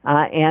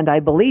 and I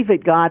believe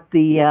it got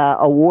the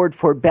award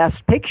for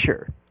Best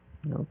Picture.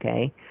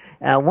 Okay.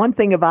 One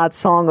thing about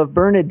Song of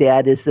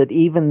Bernadette is that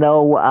even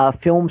though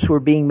films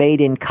were being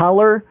made in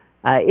color,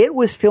 it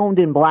was filmed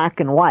in black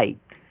and white.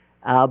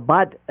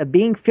 But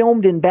being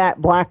filmed in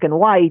black and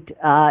white,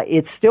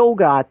 it still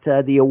got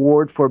the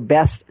award for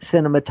Best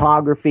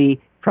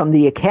Cinematography from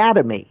the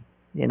Academy,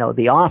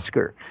 the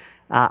Oscar.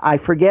 I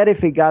forget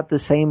if it got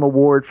the same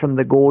award from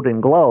the Golden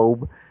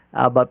Globe,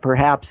 but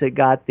perhaps it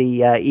got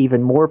the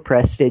even more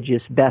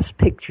prestigious Best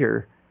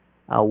Picture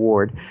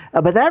award.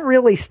 But that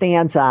really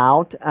stands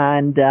out,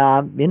 and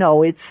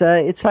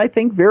it's I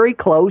think very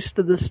close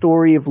to the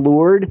story of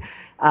Lourdes.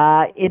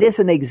 It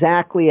isn't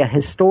exactly a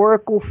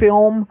historical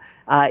film.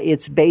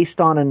 It's based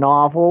on a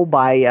novel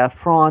by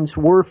Franz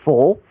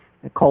Werfel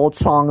called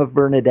Song of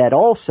Bernadette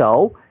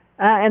also,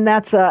 and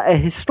that's a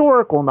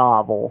historical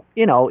novel.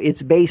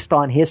 It's based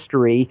on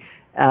history,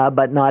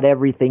 but not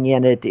everything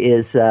in it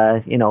is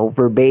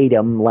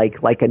verbatim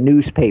like a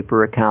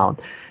newspaper account.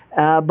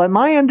 But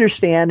my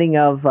understanding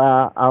of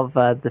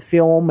the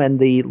film and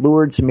the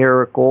Lourdes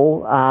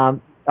miracle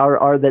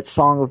are that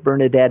Song of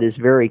Bernadette is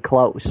very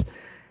close.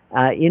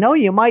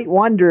 You might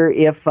wonder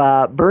if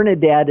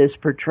Bernadette is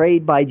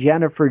portrayed by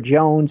Jennifer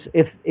Jones,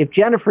 if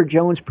Jennifer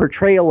Jones'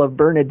 portrayal of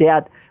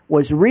Bernadette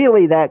was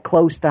really that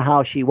close to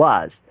how she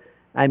was.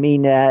 I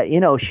mean,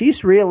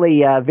 she's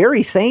really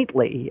very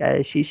saintly.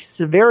 She's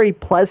a very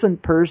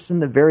pleasant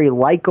person, a very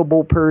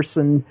likable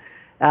person,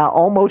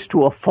 almost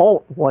to a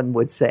fault, one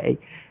would say.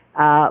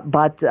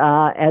 But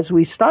as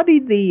we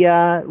studied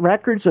the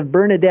records of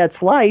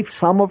Bernadette's life,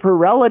 some of her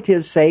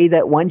relatives say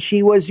that when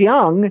she was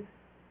young,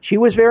 she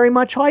was very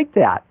much like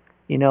that,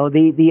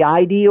 the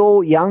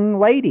ideal young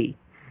lady.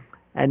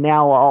 And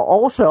now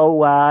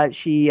also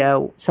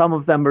some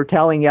of them are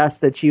telling us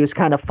that she was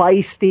kind of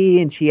feisty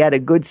and she had a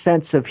good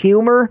sense of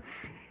humor.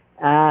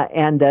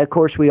 And of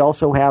course we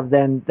also have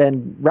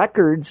then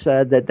records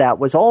that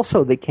was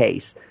also the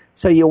case.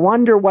 So you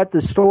wonder what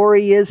the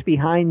story is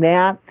behind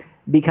that,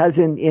 because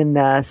in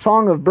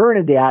Song of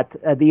Bernadette,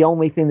 the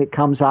only thing that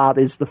comes out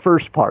is the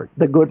first part,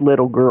 the good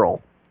little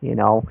girl,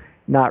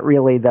 not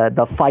really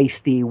the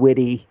feisty,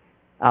 witty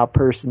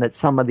person that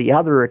some of the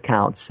other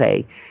accounts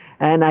say.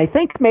 And I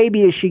think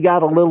maybe as she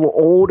got a little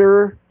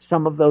older,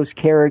 some of those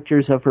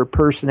characters of her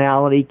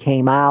personality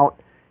came out,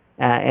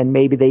 and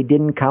maybe they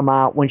didn't come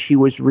out when she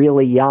was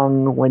really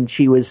young, when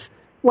she was,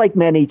 like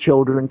many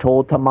children,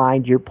 told to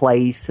mind your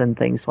place and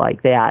things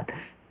like that.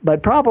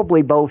 but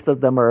probably both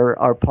of them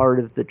are part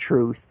of the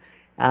truth.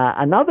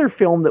 Another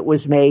film that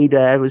was made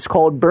was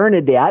called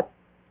Bernadette,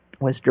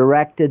 was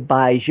directed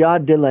by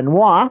Zaid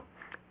Jazrawi,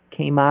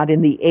 came out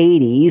in the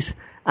 80s,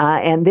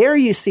 and there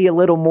you see a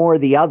little more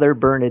of the other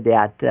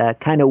Bernadette,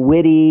 kind of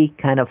witty,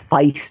 kind of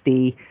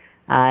feisty,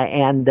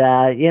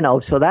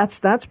 so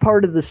that's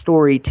part of the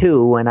story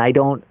too. And I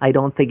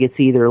don't think it's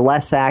either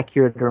less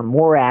accurate or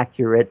more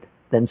accurate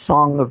than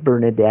Song of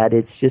Bernadette.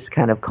 It's just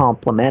kind of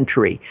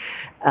complementary.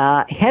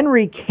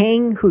 Henry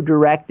King, who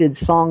directed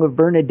Song of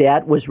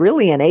Bernadette, was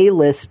really an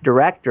A-list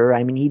director.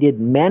 I mean, he did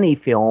many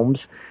films.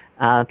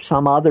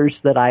 Some others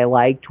that I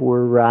liked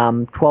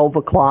were 12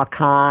 O'Clock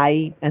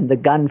High and The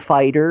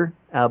Gunfighter,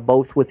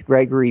 both with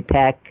Gregory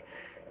Peck.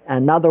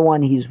 Another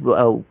one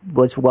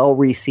was well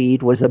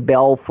received was A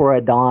Bell for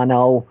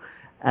Adano.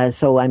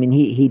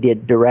 He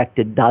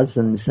directed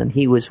dozens, and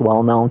he was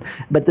well known.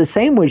 But the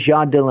same was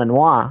Zaid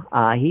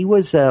Jazrawi. He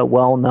was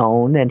well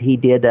known, and he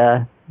did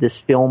this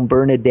film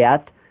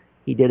Bernadette.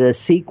 He did a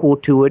sequel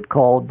to it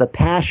called The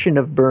Passion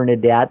of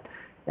Bernadette,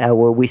 where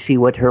we see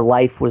what her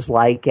life was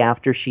like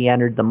after she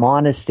entered the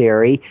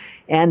monastery.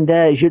 And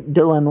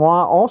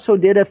Jazrawi also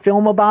did a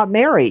film about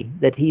Mary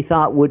that he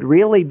thought would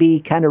really be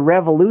kind of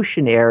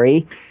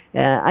revolutionary.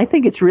 I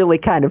think it's really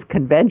kind of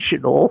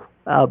conventional,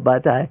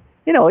 but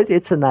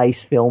it's a nice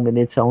film in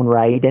its own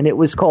right. And it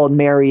was called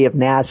Mary of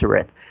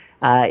Nazareth.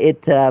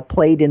 It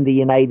played in the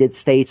United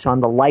States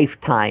on the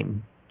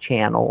Lifetime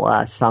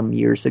channel some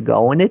years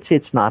ago, and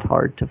it's not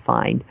hard to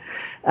find.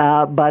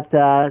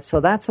 So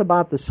that's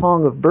about the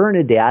Song of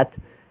Bernadette.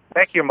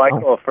 Thank you,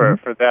 Michael, for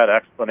that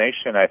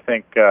explanation. I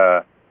think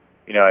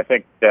I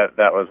think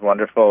that was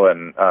wonderful,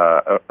 and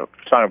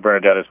Song of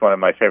Bernadette is one of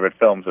my favorite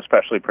films,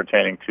 especially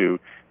pertaining to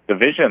the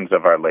visions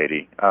of Our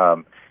Lady.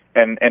 And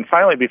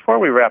finally, before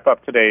we wrap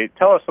up today,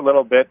 tell us a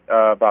little bit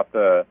about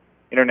the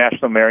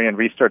International Marian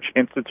Research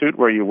Institute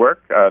where you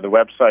work. The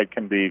website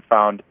can be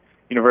found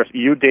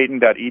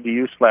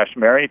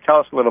udayton.edu/Mary. Tell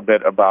us a little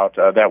bit about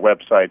that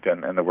website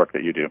and the work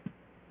that you do.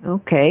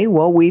 Okay,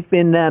 well, we've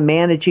been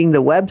managing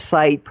the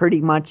website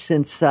pretty much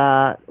since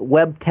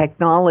web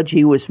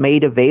technology was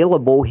made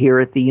available here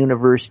at the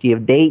University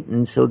of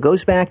Dayton. So it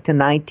goes back to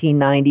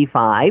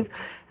 1995,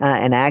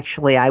 and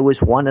actually I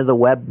was one of the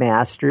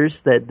webmasters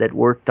that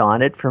worked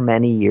on it for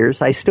many years.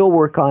 I still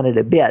work on it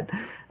a bit.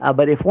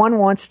 But if one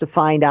wants to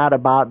find out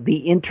about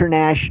the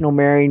International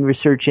Marian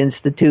Research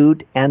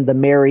Institute and the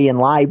Marian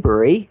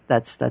Library,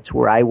 that's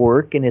where I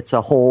work, and it's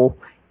a whole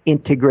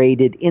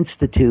integrated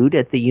institute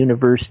at the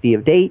University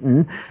of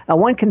Dayton.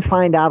 One can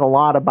find out a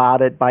lot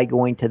about it by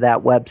going to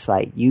that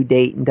website,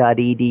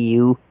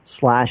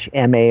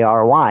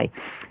 udayton.edu/Mary.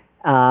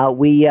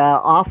 We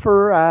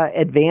offer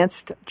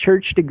advanced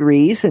church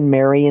degrees in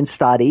Marian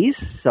studies,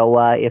 so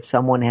if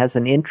someone has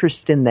an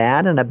interest in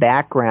that and a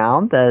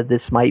background,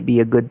 this might be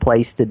a good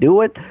place to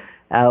do it.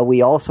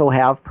 We also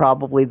have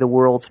probably the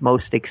world's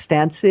most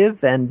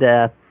extensive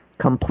and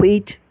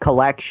complete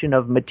collection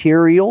of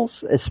materials,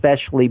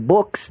 especially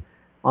books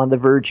on the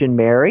Virgin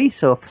Mary.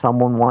 So if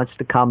someone wants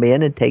to come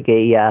in and take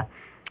a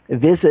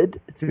visit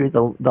through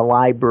the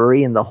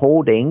library and the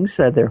holdings,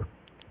 they're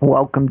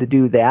welcome to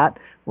do that.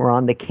 We're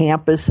on the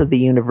campus of the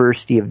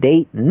University of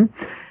Dayton.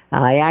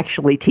 I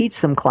actually teach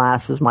some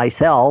classes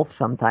myself.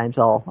 Sometimes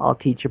I'll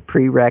teach a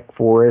prereq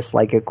for us,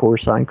 like a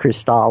course on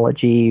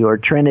Christology or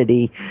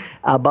Trinity.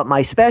 But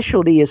my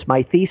specialty is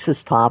my thesis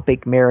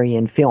topic,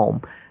 Marian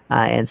film.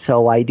 And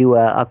so I do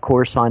a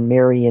course on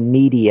Marian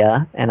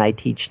media, and I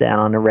teach that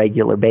on a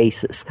regular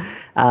basis.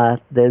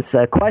 There's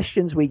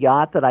questions we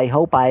got that I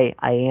hope I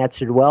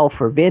answered well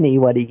for Vinny,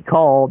 what he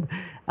called.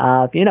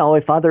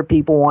 If other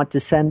people want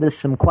to send us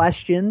some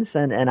questions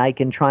and I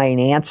can try and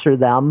answer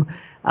them,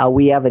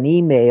 we have an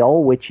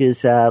email, which is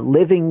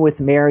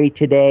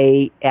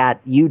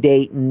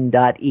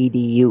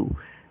livingwithmarytoday@udayton.edu.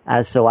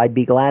 So I'd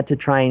be glad to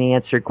try and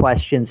answer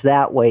questions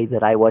that way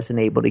that I wasn't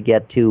able to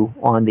get to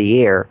on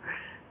the air.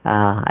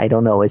 I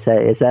don't know. Is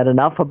that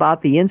enough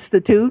about the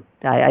Institute?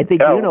 I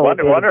think you know a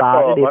bit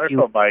about it.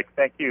 Wonderful, Mike.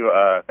 Thank you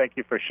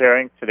for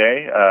sharing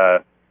today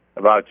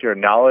about your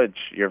knowledge,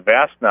 your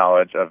vast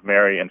knowledge of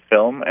Marian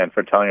film, and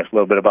for telling us a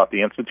little bit about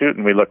the Institute.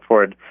 And we look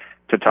forward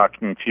to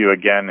talking to you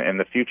again in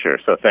the future.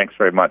 So thanks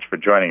very much for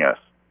joining us.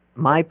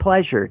 My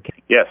pleasure.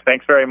 Yes,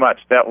 thanks very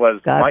much. That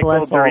was God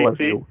Michael bless all of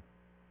you.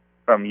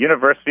 from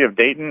University of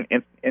Dayton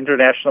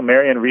International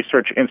Marian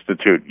Research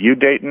Institute,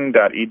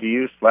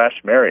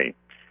 udayton.edu/Mary.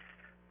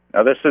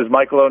 Now, this is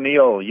Michael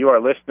O'Neill. You are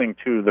listening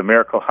to the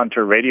Miracle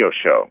Hunter radio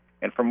show.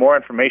 And for more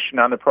information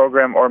on the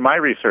program or my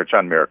research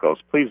on miracles,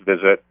 please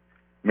visit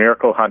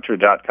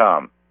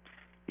miraclehunter.com.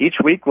 Each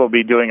week, we'll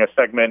be doing a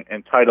segment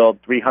entitled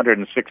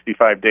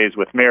 365 Days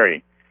with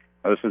Mary.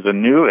 Now, this is a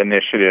new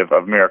initiative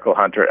of Miracle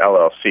Hunter,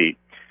 LLC.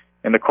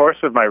 In the course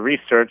of my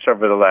research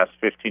over the last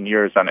 15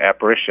 years on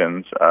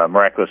apparitions,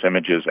 miraculous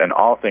images, and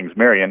all things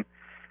Marian,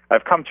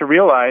 I've come to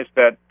realize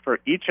that for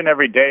each and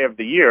every day of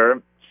the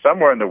year,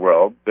 somewhere in the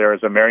world, there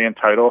is a Marian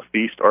title,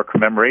 feast, or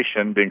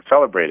commemoration being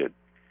celebrated.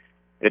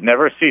 It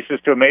never ceases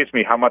to amaze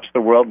me how much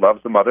the world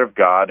loves the Mother of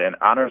God and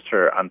honors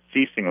her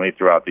unceasingly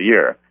throughout the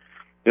year.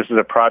 This is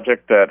a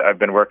project that I've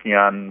been working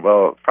on,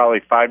 well, probably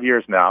 5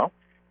 years now.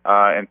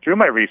 And through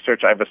my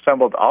research, I've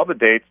assembled all the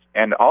dates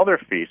and all their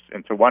feasts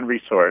into one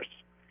resource,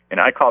 and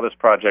I call this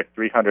project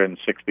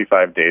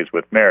 365 Days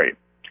with Mary.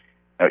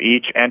 Now,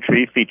 each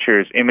entry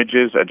features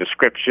images, a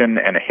description,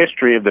 and a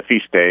history of the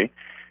feast day,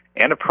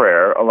 and a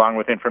prayer, along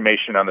with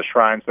information on the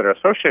shrines that are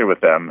associated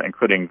with them,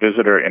 including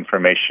visitor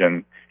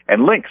information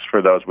and links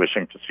for those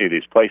wishing to see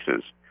these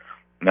places.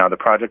 Now, the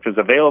project is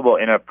available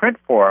in a print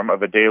form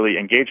of a daily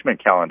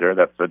engagement calendar,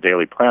 that's a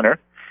daily planner,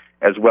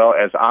 as well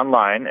as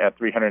online at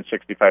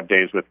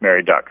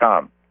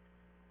 365dayswithmary.com.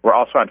 We're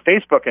also on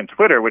Facebook and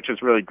Twitter, which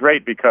is really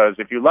great because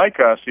if you like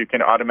us, you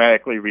can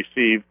automatically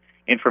receive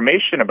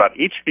information about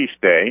each feast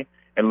day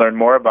and learn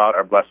more about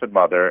our Blessed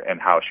Mother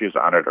and how she is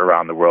honored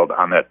around the world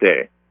on that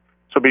day.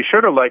 So be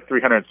sure to like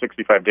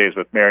 365 Days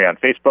with Mary on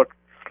Facebook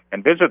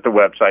and visit the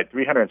website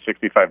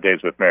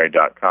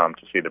 365dayswithmary.com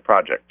to see the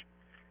project.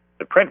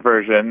 The print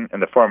version, in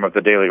the form of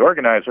the Daily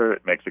Organizer,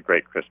 makes a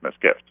great Christmas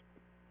gift.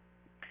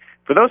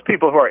 For those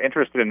people who are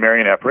interested in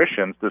Marian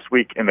apparitions, this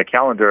week in the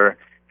calendar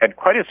had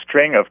quite a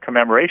string of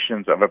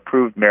commemorations of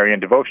approved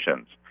Marian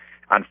devotions.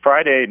 On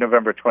Friday,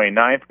 November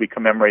 29th, we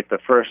commemorate the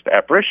first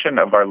apparition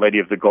of Our Lady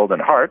of the Golden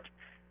Heart,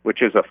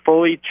 which is a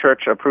fully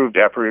church-approved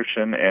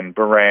apparition in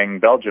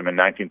Barang, Belgium in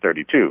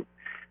 1932.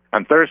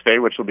 On Thursday,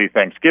 which will be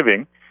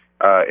Thanksgiving,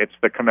 it's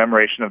the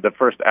commemoration of the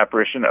first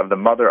apparition of the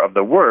Mother of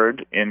the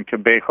Word in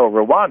Kibeho,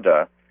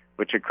 Rwanda,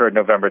 which occurred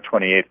November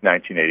 28,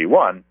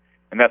 1981,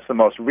 and that's the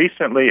most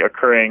recently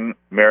occurring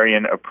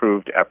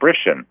Marian-approved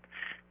apparition.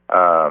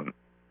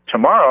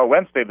 Tomorrow,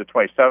 Wednesday the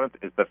 27th,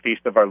 is the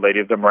Feast of Our Lady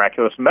of the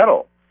Miraculous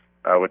Medal,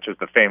 which is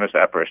the famous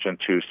apparition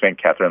to St.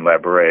 Catherine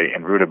Labouré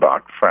in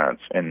Rudebach,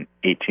 France, in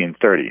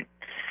 1830.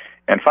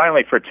 And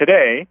finally, for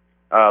today,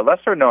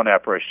 lesser-known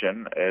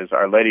apparition is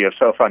Our Lady of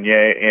Sophanie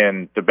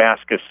in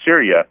Damascus,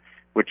 Syria,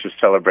 which is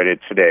celebrated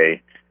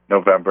today,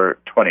 November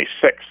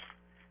 26th.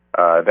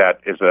 That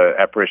is an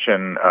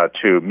apparition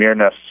to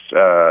Myrna's.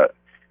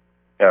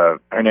 Her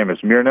name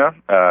is Myrna.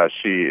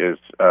 She is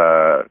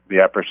the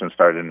apparition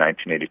started in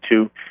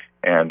 1982,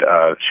 and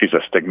she's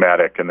a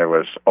stigmatic, and there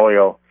was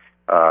oil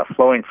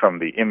flowing from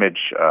the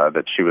image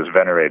that she was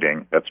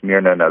venerating. That's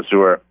Myrna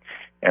Nazur,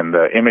 and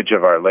the image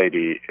of Our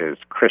Lady is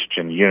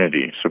Christian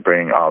unity, so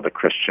bringing all the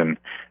Christian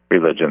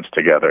religions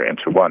together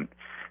into one.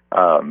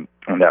 And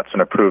that's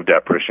an approved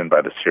apparition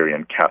by the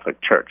Syrian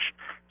Catholic Church.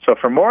 So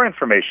for more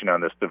information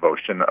on this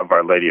devotion of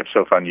Our Lady of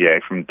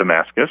Sophanie from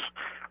Damascus,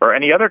 or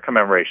any other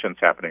commemorations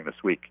happening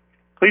this week,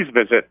 please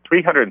visit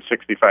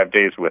 365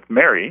 Days with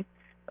Mary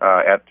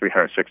at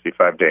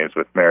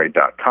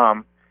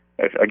 365dayswithmary.com.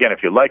 Again,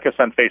 if you like us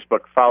on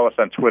Facebook, follow us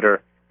on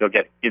Twitter, you'll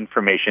get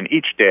information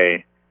each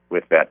day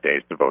with that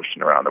day's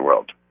devotion around the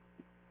world.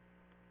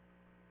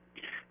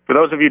 For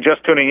those of you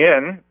just tuning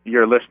in,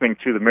 you're listening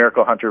to the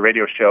Miracle Hunter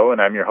radio show,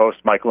 and I'm your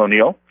host, Michael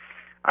O'Neill.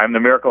 I'm the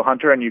Miracle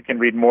Hunter, and you can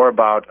read more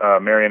about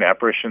Marian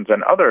apparitions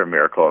and other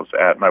miracles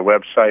at my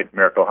website,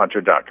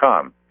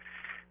 miraclehunter.com.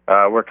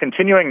 We're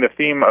continuing the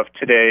theme of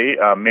today,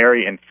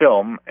 Mary in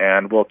film,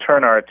 and we'll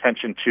turn our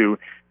attention to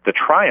The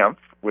Triumph,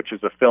 which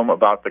is a film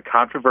about the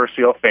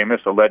controversial,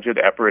 famous, alleged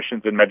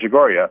apparitions in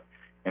Medjugorje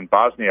in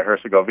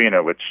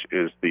Bosnia-Herzegovina, which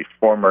is the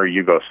former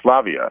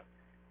Yugoslavia.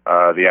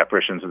 The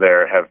apparitions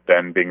there have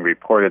been being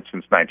reported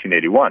since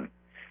 1981.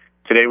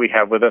 Today we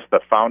have with us the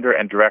founder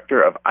and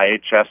director of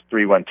IHS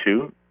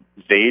 312,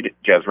 Zaid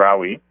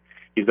Jazrawi.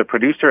 He's the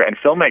producer and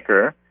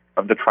filmmaker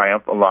of The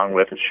Triumph, along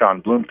with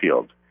Sean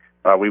Bloomfield.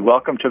 We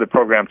welcome to the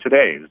program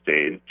today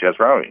Zaid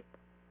Jazrawi.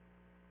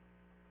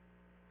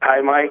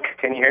 Hi, Mike.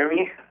 Can you hear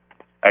me?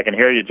 I can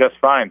hear you just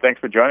fine. Thanks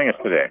for joining us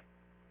today.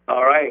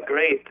 All right,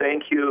 great.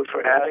 Thank you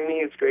for having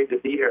me. It's great to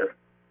be here.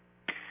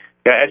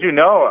 Yeah, as you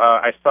know,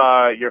 I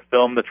saw your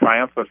film, The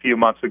Triumph, a few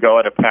months ago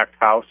at a packed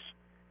house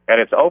at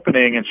its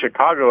opening in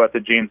Chicago at the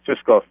Gene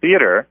Siskel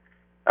Theater.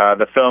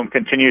 The film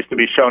continues to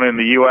be shown in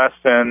the U.S.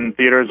 and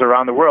theaters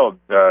around the world.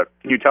 Can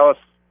you tell us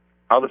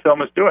how the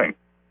film is doing?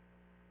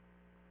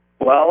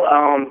 Well,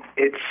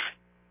 it's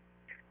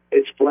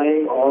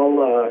playing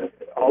all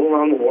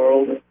around the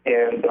world,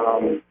 and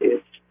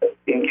it's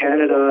in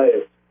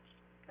Canada.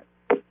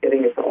 It's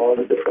getting into all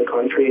the different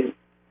countries,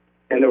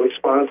 and the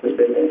response has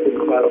been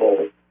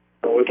incredible.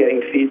 We're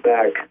getting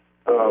feedback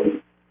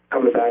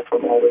coming back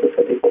from all the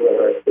different people that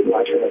are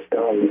watching the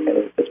film, and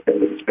it's just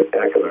been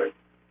spectacular.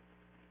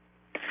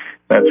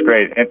 That's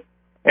great.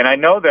 And I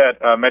know that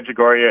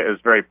Medjugorje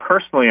is very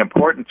personally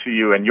important to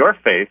you and your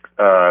faith.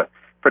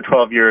 For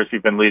 12 years,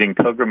 you've been leading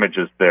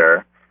pilgrimages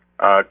there.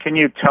 Can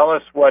you tell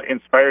us what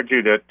inspired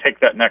you to take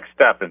that next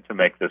step and to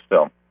make this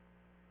film?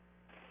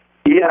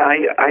 Yeah,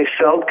 I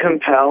felt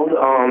compelled.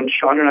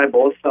 Sean and I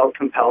both felt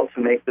compelled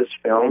to make this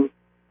film,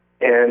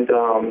 and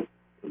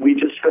we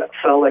just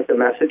felt like the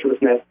message was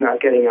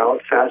not getting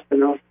out fast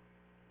enough.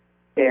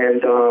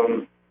 And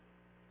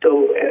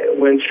so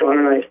when Sean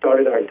and I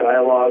started our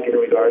dialogue in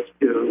regards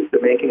to the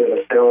making of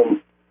the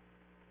film,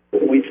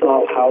 we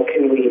thought, how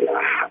can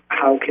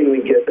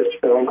we get this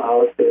film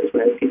out to as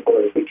many people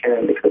as we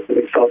can, because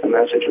we felt the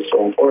message is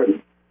so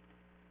important.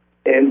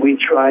 And we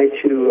tried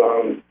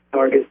to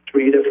target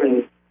 3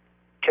 different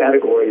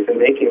categories in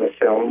making the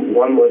film.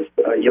 One was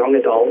young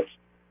adults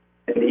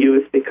and the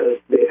youth, because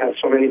they have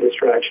so many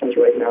distractions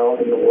right now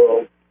in the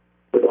world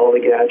with all the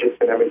gadgets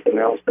and everything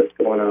else that's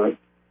going on.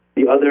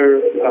 The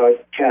other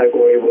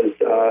category was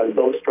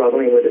those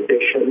struggling with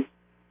addiction,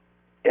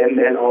 and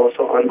then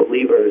also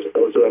unbelievers,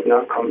 those who have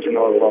not come to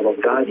know the love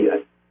of God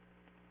yet.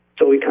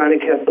 So we kind of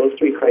kept those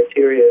 3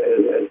 criteria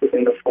as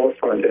in the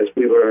forefront as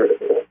we were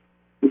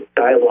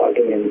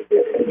dialoguing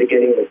and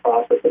beginning the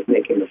process of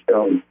making the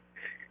film.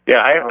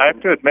 Yeah, I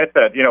have to admit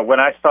that, when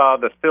I saw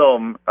the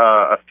film,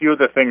 a few of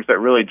the things that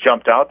really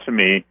jumped out to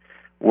me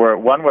were,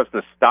 one was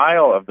the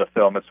style of the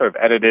film. It's sort of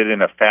edited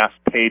in a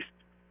fast-paced,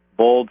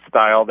 bold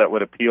style that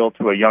would appeal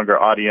to a younger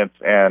audience.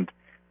 And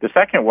the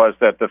second was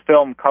that the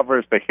film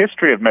covers the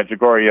history of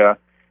Medjugorje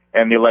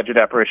and the alleged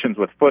apparitions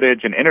with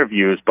footage and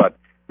interviews, but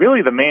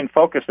really the main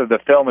focus of the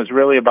film is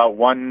really about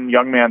one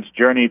young man's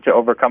journey to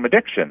overcome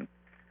addiction.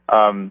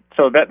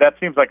 So that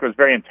seems like it was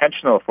very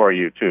intentional for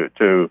you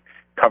to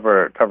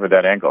cover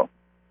that angle.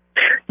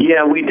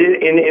 Yeah, we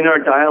did. In our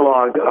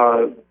dialogue,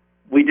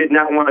 we did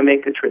not want to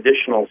make a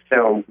traditional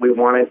film. We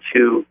wanted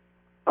to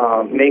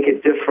make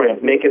it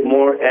different, make it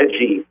more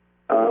edgy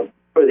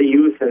for the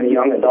youth and the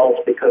young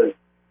adults, because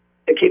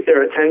to keep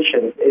their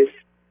attention.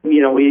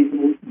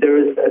 There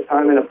is a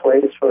time and a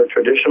place for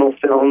traditional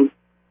films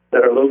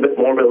that are a little bit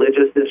more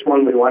religious. This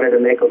one we wanted to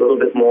make a little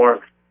bit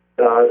more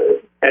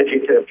edgy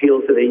to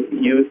appeal to the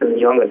youth and the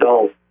young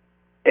adults.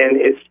 And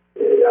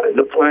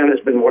the plan has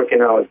been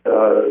working out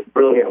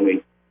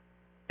brilliantly,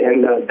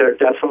 and they're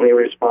definitely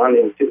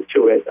responding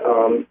to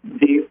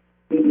it.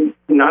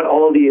 Not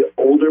all the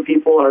older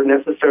people are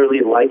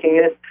necessarily liking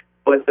it,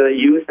 but the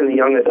youth and the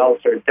young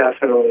adults are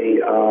definitely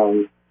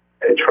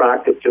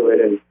attracted to it,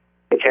 and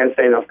they can't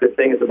say enough good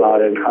things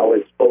about it and how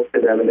it spoke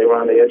to them, and they were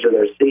on the edge of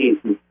their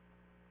seats. And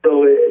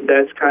so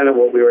that's kind of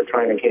what we were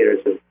trying to cater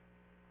to.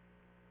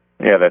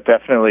 Yeah, that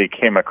definitely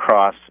came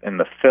across in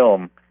the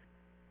film.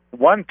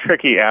 One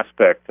tricky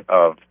aspect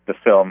of the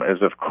film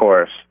is, of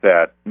course,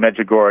 that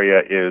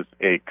Medjugorje is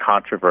a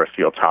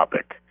controversial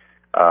topic.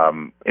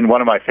 In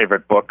one of my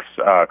favorite books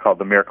called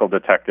The Miracle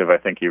Detective, I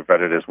think you've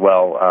read it as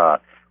well,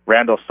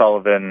 Randall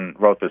Sullivan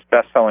wrote this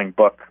best-selling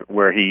book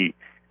where he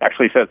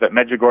actually says that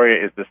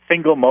Medjugorje is the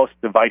single most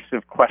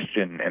divisive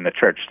question in the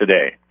church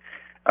today.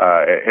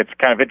 It's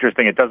kind of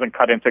interesting. It doesn't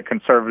cut into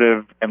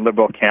conservative and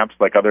liberal camps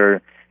like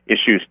other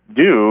issues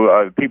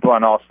do. People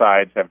on all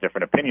sides have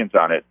different opinions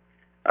on it.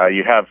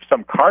 You have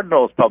some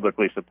cardinals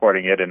publicly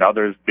supporting it and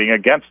others being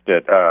against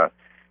it.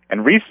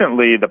 And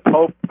recently, the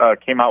Pope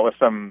came out with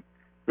some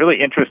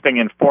really interesting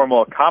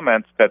informal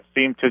comments that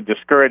seem to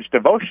discourage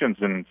devotions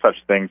in such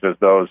things as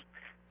those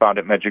found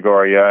at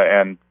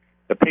Medjugorje. And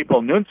the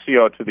papal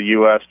nuncio to the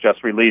U.S.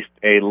 just released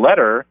a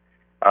letter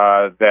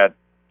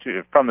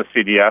from the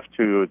CDF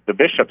to the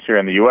bishops here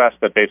in the U.S.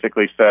 that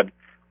basically said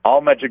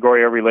all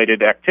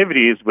Medjugorje-related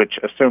activities which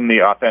assume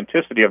the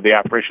authenticity of the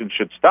apparition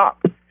should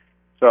stop.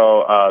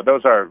 So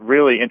those are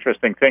really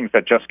interesting things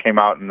that just came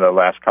out in the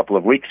last couple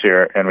of weeks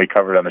here, and we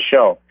covered on the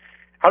show.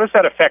 How does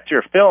that affect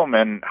your film,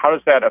 and how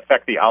does that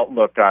affect the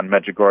outlook on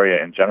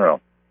Medjugorje in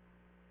general?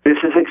 This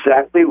is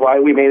exactly why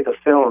we made the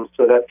film,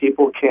 so that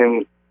people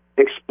can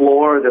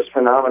explore this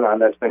phenomenon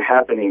that's been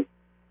happening.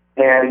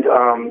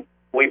 And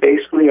we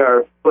basically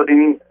are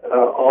putting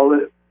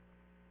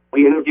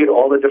we interviewed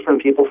all the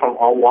different people from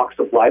all walks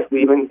of life.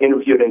 We even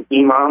interviewed an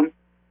imam,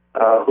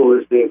 who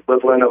is the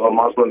equivalent of a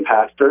Muslim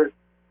pastor,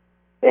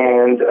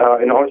 and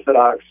an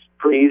Orthodox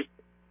priest.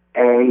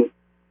 And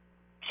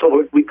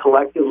so we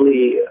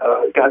collectively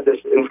got this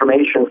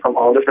information from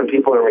all different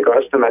people in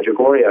regards to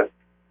Medjugorje.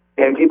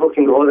 And people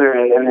can go there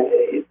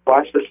and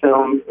watch the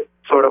film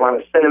sort of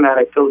on a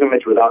cinematic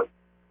pilgrimage without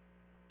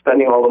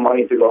spending all the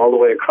money to go all the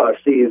way across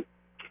seas.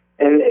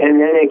 And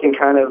then it can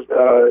kind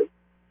of,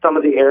 some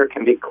of the air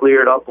can be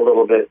cleared up a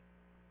little bit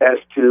as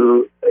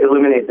to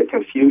eliminate the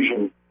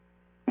confusion.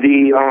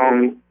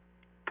 The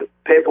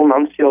papal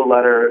nuncio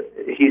letter,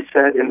 he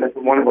said in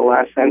one of the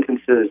last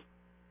sentences,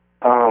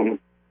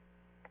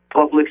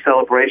 public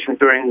celebrations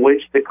during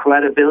which the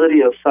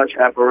credibility of such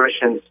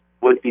apparitions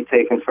would be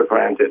taken for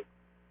granted.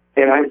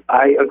 And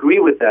I agree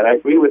with that. I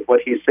agree with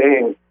what he's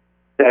saying,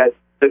 that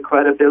the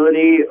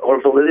credibility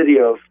or validity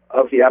of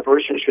the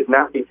apparition should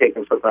not be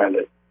taken for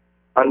granted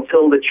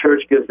until the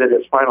church gives it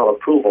its final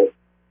approval.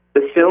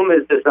 The film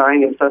is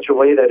designed in such a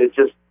way that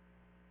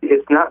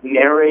it's not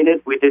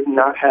narrated. We did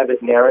not have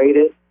it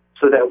narrated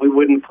so that we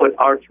wouldn't put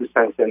our 2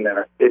 cents in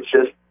there. It's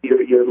just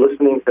you're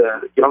listening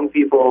to young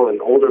people and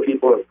older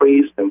people and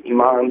priests and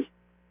imams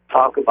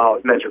talk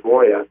about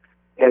Medjugorje.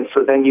 And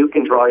so then you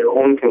can draw your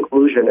own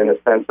conclusion in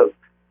a sense of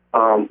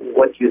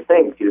what you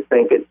think. Do you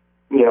think it's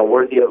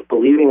worthy of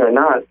believing or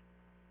not?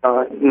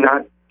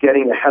 Not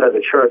getting ahead of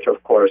the church,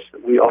 of course.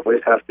 We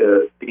always have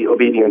to be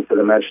obedient to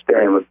the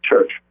magisterium of the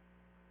church.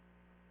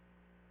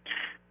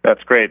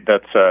 That's great.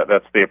 That's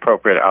the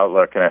appropriate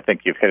outlook, and I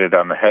think you've hit it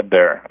on the head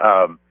there.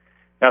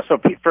 Now, so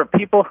for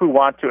people who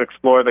want to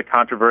explore the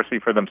controversy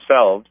for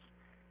themselves,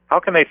 how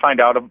can they find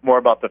out more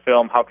about the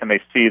film? How can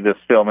they see this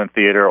film in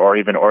theater, or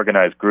even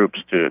organize groups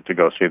to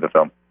go see the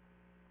film?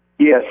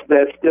 Yes,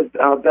 that's the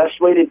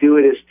best way to do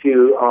it is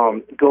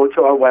to go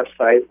to our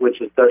website, which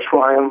is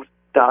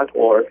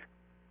thetriumph.org,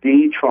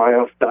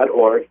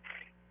 thetriumph.org,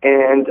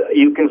 and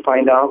you can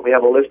find out. We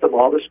have a list of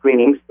all the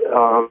screenings.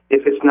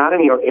 If it's not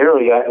in your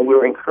area, and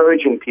we're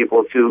encouraging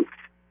people to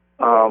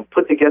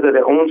put together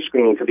their own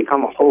screening to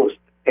become a host.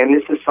 And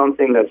this is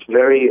something that's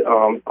very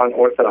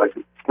unorthodox.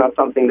 It's not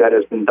something that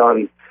has been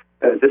done.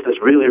 This is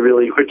really,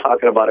 we're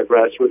talking about a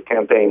grassroots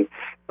campaign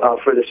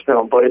for this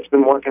film, but it's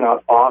been working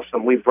out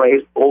awesome. We've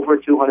raised over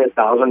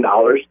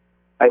 $200,000.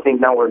 I think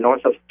now we're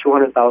north of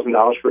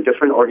 $200,000 for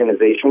different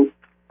organizations.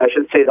 I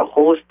should say the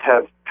hosts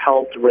have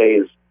helped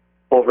raise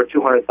over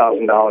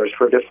 $200,000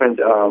 for different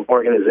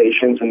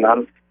organizations and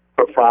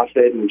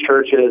non-for-profit and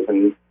churches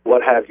and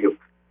what have you.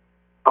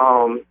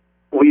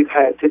 We've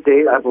had to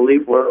date, I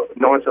believe, we're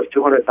north of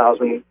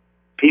 200,000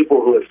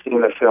 people who have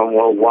seen the film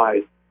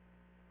worldwide.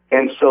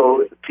 And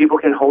so people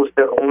can host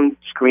their own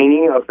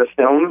screening of the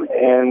film,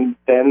 and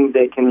then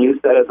they can use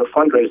that as a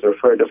fundraiser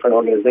for a different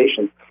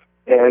organization.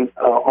 And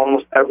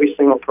almost every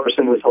single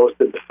person who's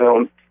hosted the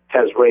film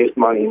has raised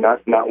money.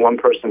 Not one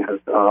person has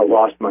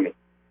lost money.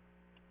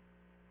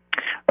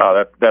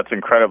 Oh, that's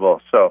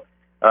incredible. So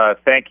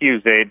thank you,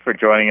 Zaid, for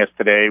joining us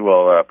today.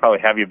 We'll probably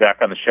have you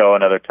back on the show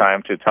another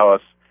time to tell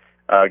us,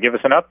 give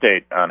us an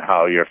update on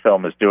how your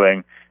film is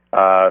doing.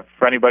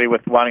 For anybody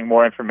wanting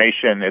more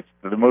information,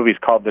 the movie's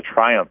called The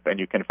Triumph, and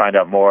you can find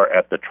out more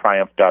at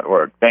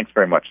thetriumph.org. Thanks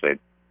very much, Zaid.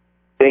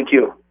 Thank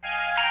you.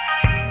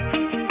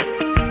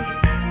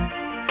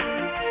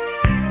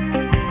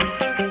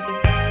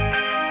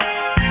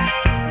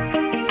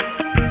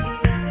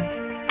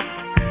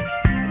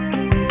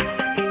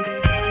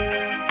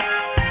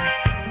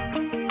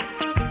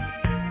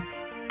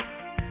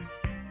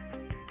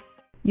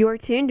 You are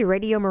tuned to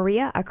Radio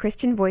Maria, a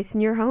Christian voice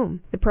in your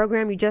home. The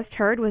program you just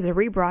heard was a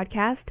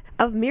rebroadcast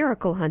of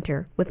Miracle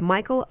Hunter with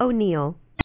Michael O'Neill.